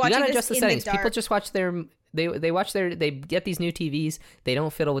 He was watching this adjust the in settings. the dark. People just watch they get these new TVs, they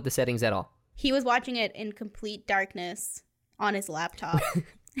don't fiddle with the settings at all. He was watching it in complete darkness on his laptop.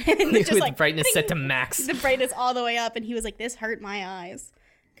 With brightness set to max. The brightness all the way up, and he was like, this hurt my eyes.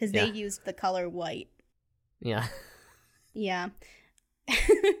 Because they used the color white. Yeah. Yeah.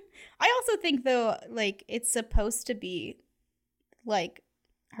 I also think, though, like, it's supposed to be, like,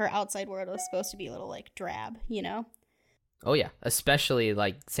 her outside world was supposed to be a little, like, drab, you know? Oh, yeah. Especially,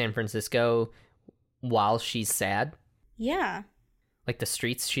 like, San Francisco while she's sad. Yeah. Like, the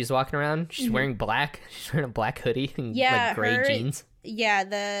streets she's walking around, she's wearing black. She's wearing a black hoodie and, like, gray jeans.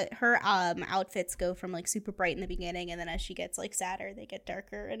 Yeah, her outfits go from, like, super bright in the beginning, and then as she gets, like, sadder, they get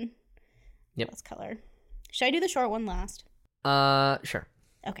darker and less color. Should I do the short one last? Sure.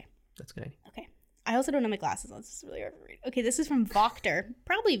 Okay. That's a good idea. Okay. I also don't have my glasses on. This is really hard to read. Okay, this is from Voctor.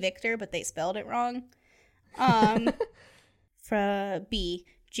 Probably Victor, but they spelled it wrong. For B,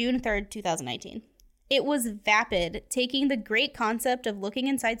 June 3rd, 2019. It was vapid, taking the great concept of looking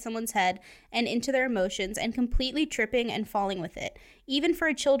inside someone's head and into their emotions and completely tripping and falling with it. Even for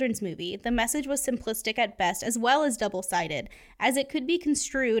a children's movie, the message was simplistic at best as well as double-sided, as it could be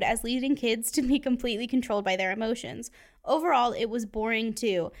construed as leading kids to be completely controlled by their emotions. Overall, it was boring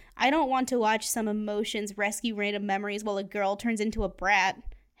too. I don't want to watch some emotions rescue random memories while a girl turns into a brat.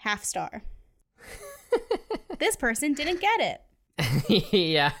 Half star. This person didn't get it.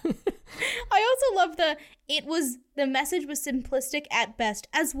 Yeah. I also love the message was simplistic at best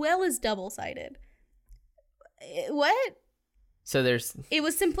as well as double-sided. What? So it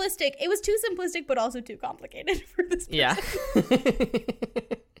was simplistic. It was too simplistic but also too complicated for this person. Yeah.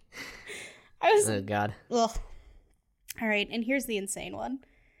 Oh god. Ugh. All right, and here's the insane one.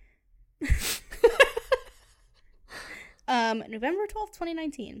 November 12th,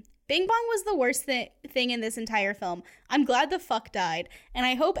 2019. Bing Bong was the worst thing in this entire film. I'm glad the fuck died, and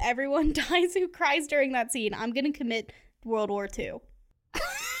I hope everyone dies who cries during that scene. I'm gonna commit World War II.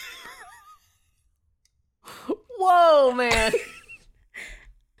 Whoa, man.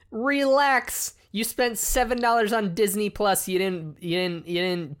 Relax. You spent $7 on Disney Plus. You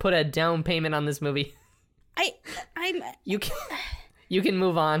didn't put a down payment on this movie. You can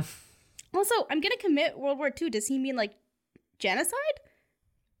move on. Also, I'm gonna commit World War II. Does he mean like genocide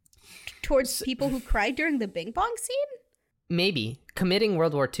towards people who cried during the Bing Bong scene? Maybe committing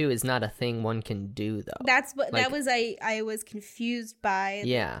World War II is not a thing one can do, though. That's what I was confused by.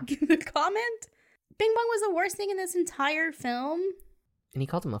 Yeah. The comment. Bing Bong was the worst thing in this entire film. And he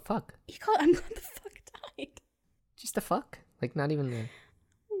called him a fuck. I'm glad the fuck died. Just a fuck. Like not even a.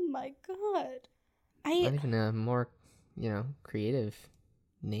 Oh my god. Not even a more, creative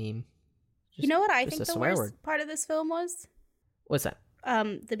name. You know what I think the worst part of this film was? What's that?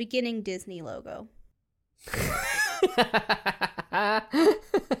 The beginning Disney logo.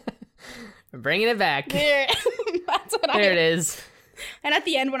 Bringing it back. There, it is. And at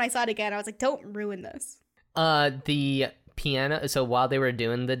the end, when I saw it again, I was like, "Don't ruin this." The piano. So while they were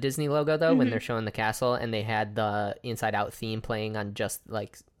doing the Disney logo, though, when they're showing the castle, and they had the Inside Out theme playing on just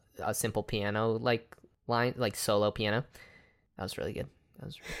like a simple piano line, like solo piano, that was really good. That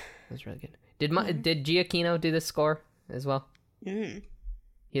was really good. Did Giacchino do the score as well? Mm.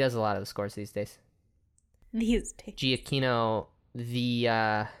 He does a lot of the scores these days. Giacchino,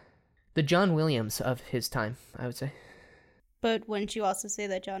 the John Williams of his time, I would say. But wouldn't you also say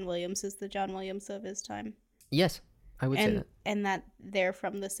that John Williams is the John Williams of his time? Yes, I would say that. And that they're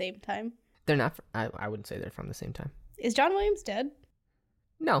from the same time? They're not. I wouldn't say they're from the same time. Is John Williams dead?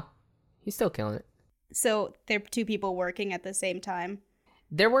 No, he's still killing it. So they're two people working at the same time?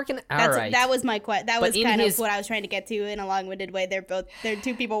 They're working right. That was my question. That was kind of what I was trying to get to in a long-winded way. They're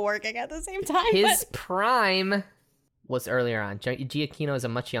two people working at the same time. His prime was earlier on. Giacchino is a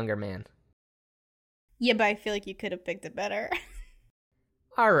much younger man. Yeah, but I feel like you could have picked it better.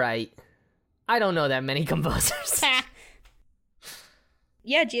 All right. I don't know that many composers.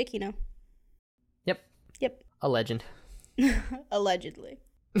 Yeah, Giacchino. Yep. A legend. Allegedly.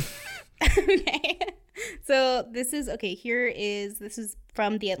 Okay. So this is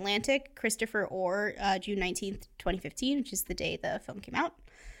from The Atlantic, Christopher Orr, June 19th, 2015, which is the day the film came out.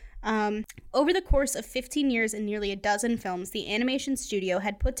 Over the course of 15 years and nearly a dozen films, the animation studio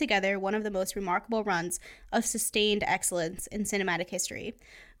had put together one of the most remarkable runs of sustained excellence in cinematic history,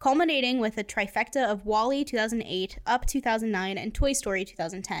 culminating with a trifecta of WALL-E 2008, Up 2009, and Toy Story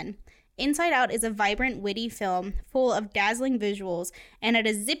 2010. Inside Out is a vibrant, witty film full of dazzling visuals, and at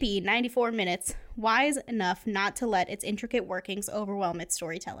a zippy 94 minutes, wise enough not to let its intricate workings overwhelm its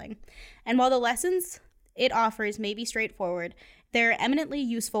storytelling. And while the lessons it offers may be straightforward, they're eminently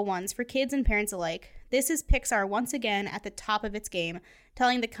useful ones for kids and parents alike. This is Pixar once again at the top of its game,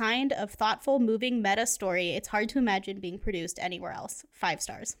 telling the kind of thoughtful, moving meta story it's hard to imagine being produced anywhere else. 5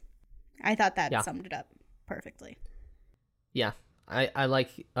 stars. I thought that summed it up perfectly. Yeah, I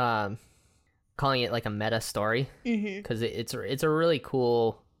like calling it like a meta story because it's a really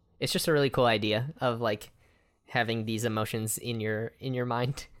cool. It's just a really cool idea of like having these emotions in your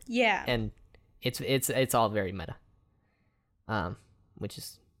mind. Yeah, and it's all very meta. Which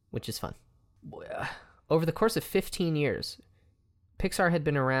is fun. Over the course of 15 years, Pixar had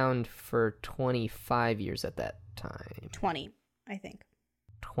been around for 25 years at that time. 20, I think.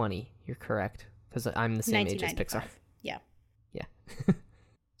 20, you're correct. Because I'm the same age as Pixar. Yeah. Yeah.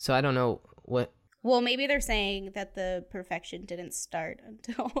 So I don't know what... Well, maybe they're saying that the perfection didn't start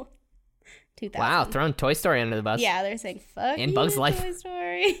until 2000. Wow, throwing Toy Story under the bus. Yeah, they're saying, fuck and you, Bug's Life. Toy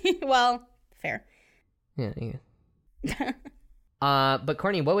Story. Well, fair. Yeah. But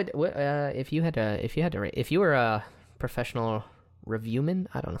Courtney, what if you had to rate, if you were a professional reviewman,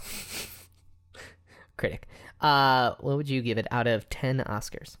 I don't know, critic, what would you give it out of 10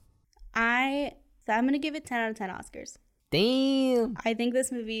 Oscars? I'm gonna give it 10 out of 10 Oscars. Damn. I think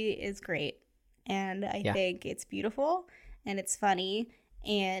this movie is great, and I think it's beautiful, and it's funny,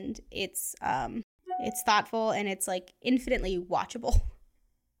 and it's thoughtful, and it's like infinitely watchable.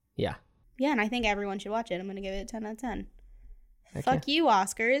 Yeah. Yeah, and I think everyone should watch it. I'm gonna give it 10 out of 10. Heck Fuck you,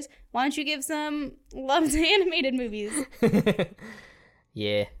 Oscars. Why don't you give some love to animated movies?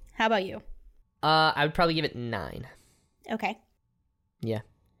 Yeah. How about you? I would probably give it 9. Okay. Yeah.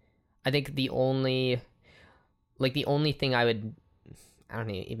 I think the only thing I don't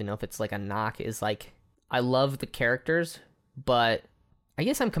even know if it's like a knock, is like, I love the characters, but I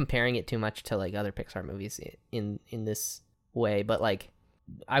guess I'm comparing it too much to like other Pixar movies in this way, but like,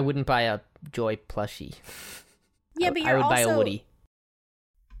 I wouldn't buy a Joy plushie. Yeah, but I would buy a Woody.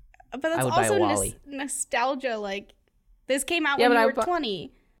 But that's also nostalgia. Like, this came out when you were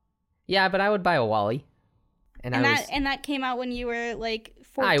 20. Yeah, but I would buy a Wall-E. And that came out when you were like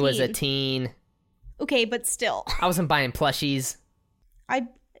 14. I was a teen. Okay, but still. I wasn't buying plushies. I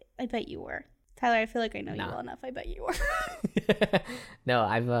bet you were. Tyler, I feel like I know you well enough. I bet you were. No,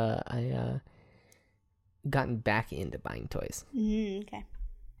 I've gotten back into buying toys. Okay.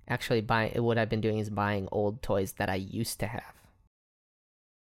 Actually, what I've been doing is buying old toys that I used to have.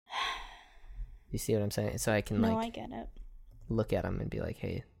 You see what I'm saying? So I can I get it. Look at them and be like,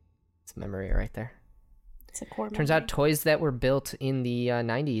 hey, it's memory right there. It's a core memory. Turns out toys that were built in the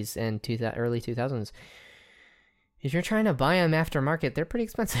 90s and early 2000s, if you're trying to buy them aftermarket, they're pretty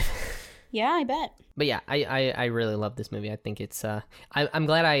expensive. Yeah, I bet. But yeah, I really love this movie. I think it's I'm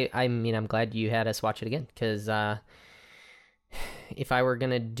glad I'm glad you had us watch it again, because if I were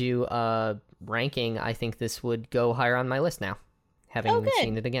gonna do a ranking, I think this would go higher on my list now, having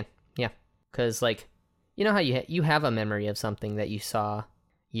seen it again. Yeah, because like, you know how you have a memory of something that you saw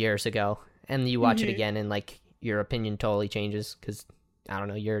years ago, and you watch it again, and like your opinion totally changes because, I don't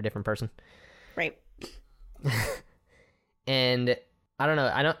know, you're a different person. Right. And I don't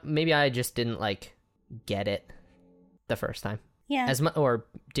know, maybe I just didn't like get it the first time. Yeah. Or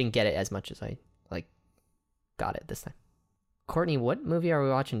didn't get it as much as I like got it this time. Courtney, what movie are we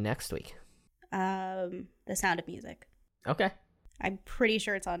watching next week? The Sound of Music. Okay. I'm pretty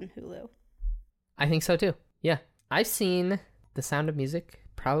sure it's on Hulu. I think so too. Yeah. I've seen The Sound of Music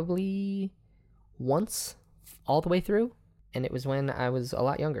probably once all the way through, and it was when I was a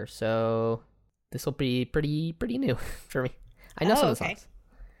lot younger, so this will be pretty new for me. I know some of the songs.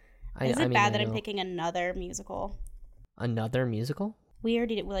 Is it bad that I'm picking another musical? Another musical? We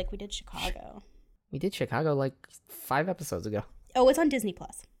already did, we did Chicago. We did Chicago like 5 episodes ago. Oh, it's on Disney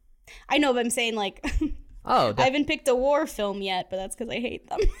Plus. I know, but I'm saying like, I haven't picked a war film yet, but that's because I hate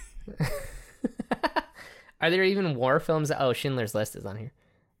them. Are there even war films? Oh, Schindler's List is on here.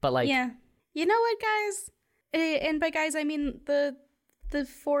 But like, yeah. You know what, guys? And by guys, I mean the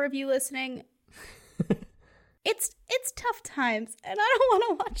 4 of you listening. It's tough times, and I don't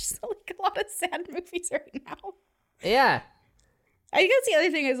want to watch a lot of sad movies right now. Yeah. I guess the other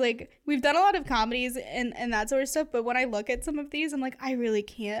thing is, like, we've done a lot of comedies and that sort of stuff, but when I look at some of these, I'm like, I really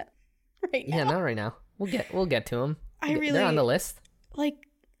can't right now. Yeah, not right now. We'll get to them. They're on the list. Like,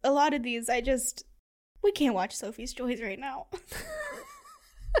 a lot of these, we can't watch Sophie's Choice right now.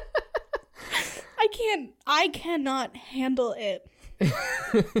 I cannot handle it.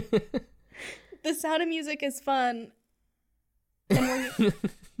 The Sound of Music is fun. And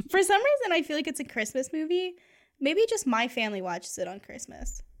for some reason, I feel like it's a Christmas movie. Maybe just my family watches it on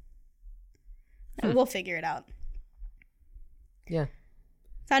Christmas. We'll figure it out. Yeah.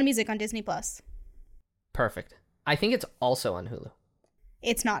 Sound of Music on Disney Plus. Perfect. I think it's also on Hulu.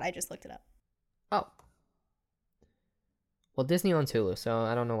 It's not. I just looked it up. Oh. Well, Disney owns Hulu, so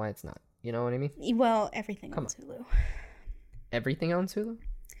I don't know why it's not. You know what I mean? Well, everything owns Hulu. Everything owns Hulu?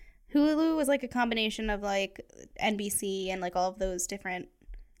 Hulu was like a combination of like NBC and like all of those different,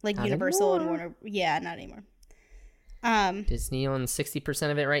 like Not Universal anymore. and Warner. Yeah, not anymore. Disney owns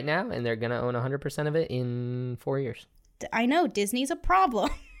 60% of it right now, and they're going to own 100% of it in 4 years. I know. Disney's a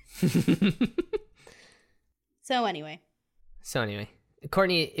problem. So anyway.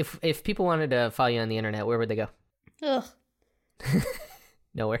 Courtney, if people wanted to follow you on the internet, where would they go? Ugh.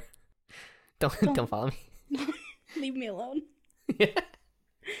 Nowhere. Don't follow me. Leave me alone.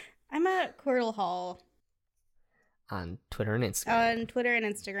 I'm at Quirtle Hall. On Twitter and Instagram. On Twitter and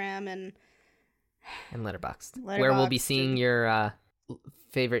Instagram and Letterboxd. Where we'll be seeing your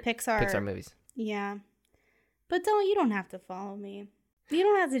favorite Pixar movies. Yeah. But you don't have to follow me. You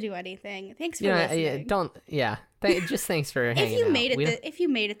don't have to do anything. Thanks for listening. Just thanks for hanging out. If you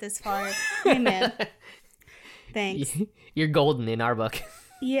made it this far, hey man, thanks. You're golden in our book.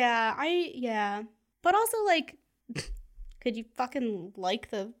 Yeah. But also, like, could you fucking like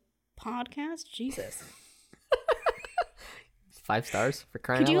the podcast? Jesus. 5 stars for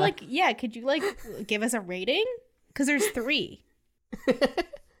crying out loud. Could you give us a rating? Because there's 3.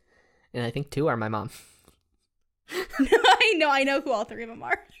 And I think 2 are my mom. I know who all 3 of them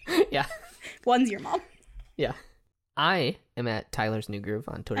are. Yeah. One's your mom. Yeah. I am at Tyler's New Groove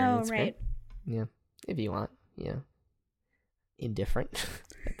on Twitter and Instagram. Right. Yeah. If you want. Yeah. Indifferent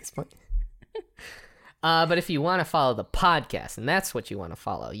at this point. But if you want to follow the podcast, and that's what you want to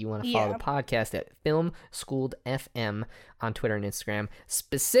follow, you want to follow the podcast at Film Schooled FM on Twitter and Instagram,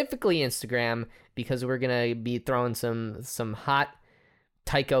 specifically Instagram, because we're gonna be throwing some hot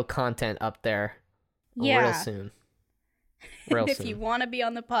Tycho content up there real soon. If you want to be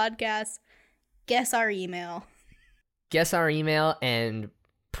on the podcast, guess our email. Guess our email and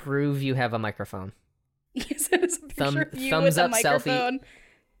prove you have a microphone. Yes, it's a picture of you with a microphone. Selfie.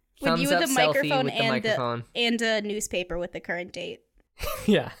 With you with a microphone and a newspaper with the current date.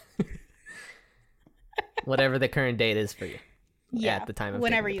 Yeah. Whatever the current date is for you. Yeah. At the time of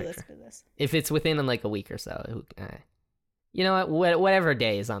whenever you listen to this. If it's within like a week or so. You know what? Whatever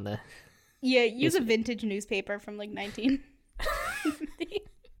day is on the... Yeah, use a vintage newspaper from like 19...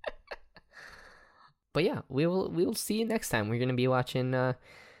 But yeah, we will see you next time. We're going to be watching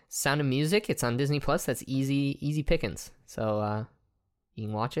Sound of Music. It's on Disney Plus. That's easy pickings. So you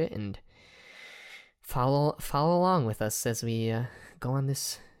can watch it and follow along with us as we go on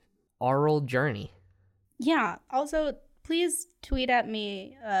this oral journey. Yeah. Also, please tweet at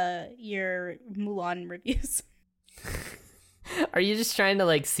me your Mulan reviews. Are you just trying to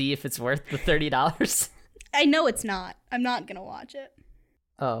like see if it's worth the $30? I know it's not. I'm not gonna watch it.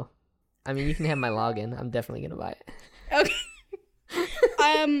 Oh, I mean, you can have my login. I'm definitely gonna buy it. Okay.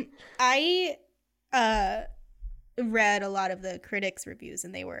 I read a lot of the critics' reviews,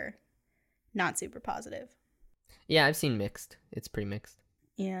 and they were not super positive. Yeah, I've seen mixed. It's pretty mixed.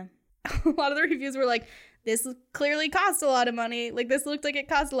 Yeah. A lot of the reviews were like, this clearly cost a lot of money. Like, this looked like it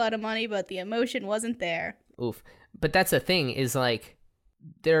cost a lot of money, but the emotion wasn't there. Oof. But that's the thing is, like,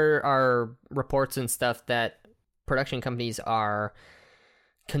 there are reports and stuff that production companies are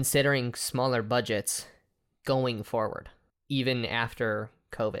considering smaller budgets going forward, even after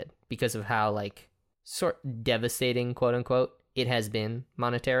COVID, because of how, like, devastating, quote unquote, it has been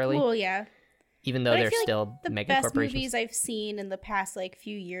monetarily. Well, yeah. Even though they're still mega corporations. The best movies I've seen in the past, like,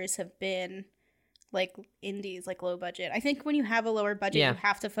 few years have been, like, indies, like, low budget. I think when you have a lower budget, you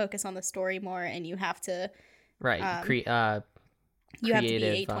have to focus on the story more, and you have to... Right. You have to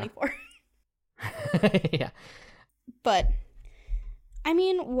be A24. Yeah. But, I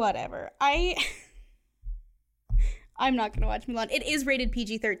mean, whatever. I'm not going to watch Mulan. It is rated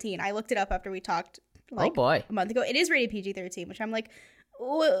PG-13. I looked it up after we talked, like, a month ago. It is rated PG-13, which I'm like,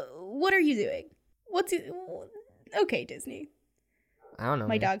 what are you doing? Okay, Disney. I don't know.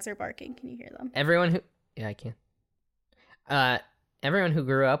 My dogs are barking. Can you hear them? Yeah, I can. Everyone who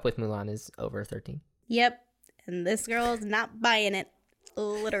grew up with Mulan is over 13. Yep. And this girl's not buying it.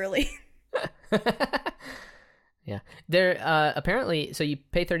 Literally. Yeah. There apparently, so you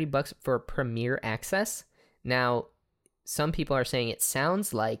pay $30 for premiere access. Now, some people are saying it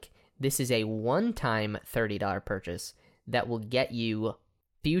sounds like this is a one-time $30 purchase that will get you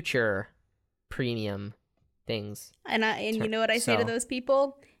future premium things. And you know what I say to those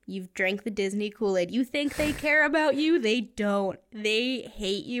people? You've drank the Disney Kool-Aid. You think they care about you? They don't. They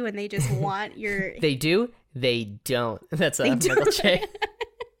hate you, and they just want your... They do? They don't. That's a Michael Che.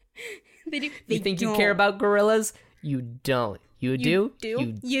 They do. You think you care about gorillas? You don't. You do?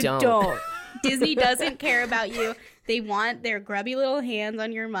 You don't. Disney doesn't care about you. They want their grubby little hands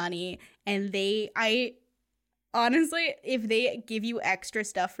on your money, and honestly, if they give you extra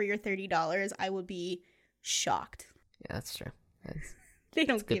stuff for your $30, I would be shocked. Yeah, that's true. They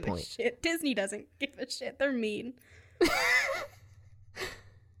don't give a shit. Disney doesn't give a shit. They're mean.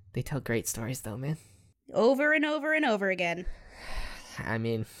 They tell great stories, though, man. Over and over and over again. I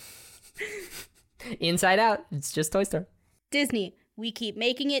mean, Inside Out. It's just Toy Story. Disney, we keep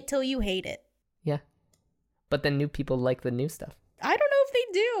making it till you hate it. Yeah. But then new people like the new stuff. I don't know if they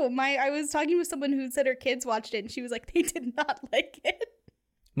do. I was talking with someone who said her kids watched it, and she was like, they did not like it.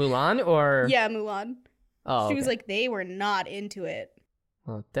 Mulan or? Yeah, Mulan. Oh, She was like, they were not into it.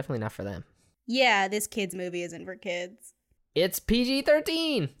 Well, definitely not for them. Yeah, this kid's movie isn't for kids. It's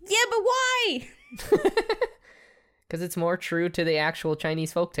PG-13. Yeah, but why? Because it's more true to the actual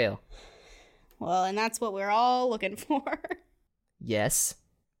Chinese folktale. Well, and that's what we're all looking for. Yes,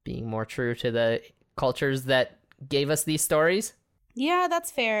 being more true to the cultures that gave us these stories. Yeah, that's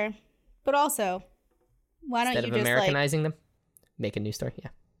fair. But also, why don't Instead you of just Americanizing them, make a new story. Yeah.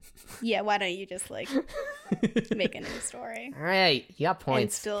 yeah, why don't you just make a new story? All right, you got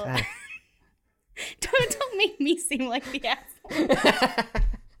points. Still God. don't make me seem like the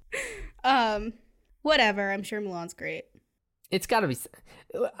asshole. Whatever. I'm sure Mulan's great. It's got to be.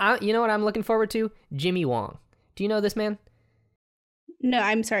 You know what I'm looking forward to? Jimmy Wong. Do you know this man? No,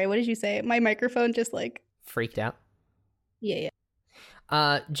 I'm sorry. What did you say? My microphone just freaked out. Yeah.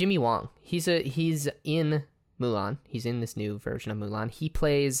 Jimmy Wong. He's in Mulan. He's in this new version of Mulan. He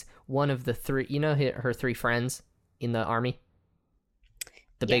plays one of the three. You know her three friends in the army.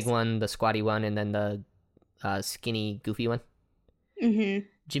 The big one, the squatty one, and then the skinny, goofy one. Mm-hmm.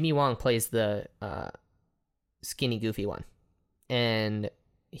 Jimmy Wong plays the skinny, goofy one, and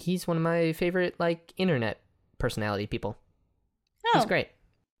he's one of my favorite internet personality people. Oh. He's great.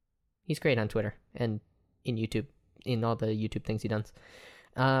 He's great on Twitter and in YouTube, in all the YouTube things he does.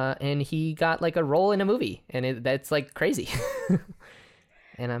 And he got a role in a movie, and that's crazy.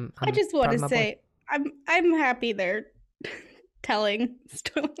 And I just want to say I'm happy they're telling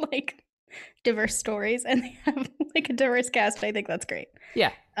diverse stories, and they have a diverse cast. I think that's great.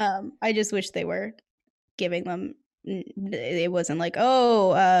 Yeah. I just wish they were giving them. It wasn't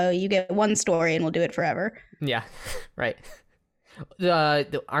you get one story and we'll do it forever. Yeah, right.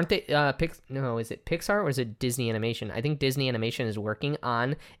 Aren't they no, is it Pixar or is it Disney Animation? I think Disney Animation is working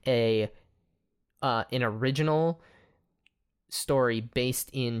on an original story based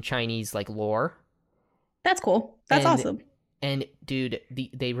in Chinese lore. That's cool. That's awesome. And dude,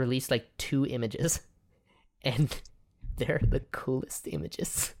 they released 2 images, and they're the coolest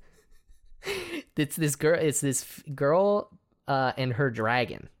images. It's this girl and her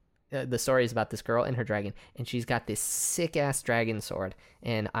dragon. The story is about this girl and her dragon, and she's got this sick ass dragon sword,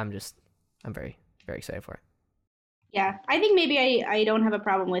 and I'm very, very excited for it. Yeah, I think maybe I don't have a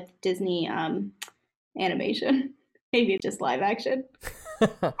problem with Disney animation. Maybe it's just live action.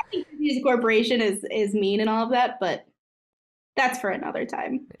 I think Disney Corporation is mean and all of that, but that's for another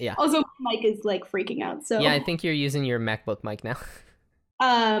time. Yeah. Also, Mike is freaking out. So yeah, I think you're using your MacBook mic now.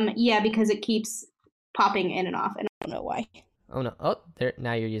 Yeah, because it keeps popping in and off, and I don't know why. Oh no! Oh, there.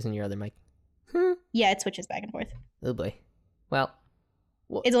 Now you're using your other mic. Yeah, it switches back and forth. Oh boy. Well,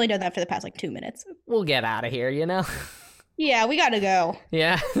 it's only done that for the past 2 minutes. We'll get out of here, Yeah, we gotta go.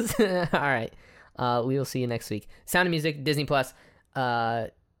 Yeah. All right. We will see you next week. Sound of Music, Disney Plus.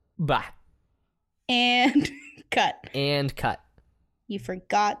 Bye. And cut. And cut. You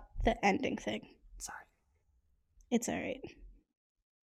forgot the ending thing. Sorry. It's all right.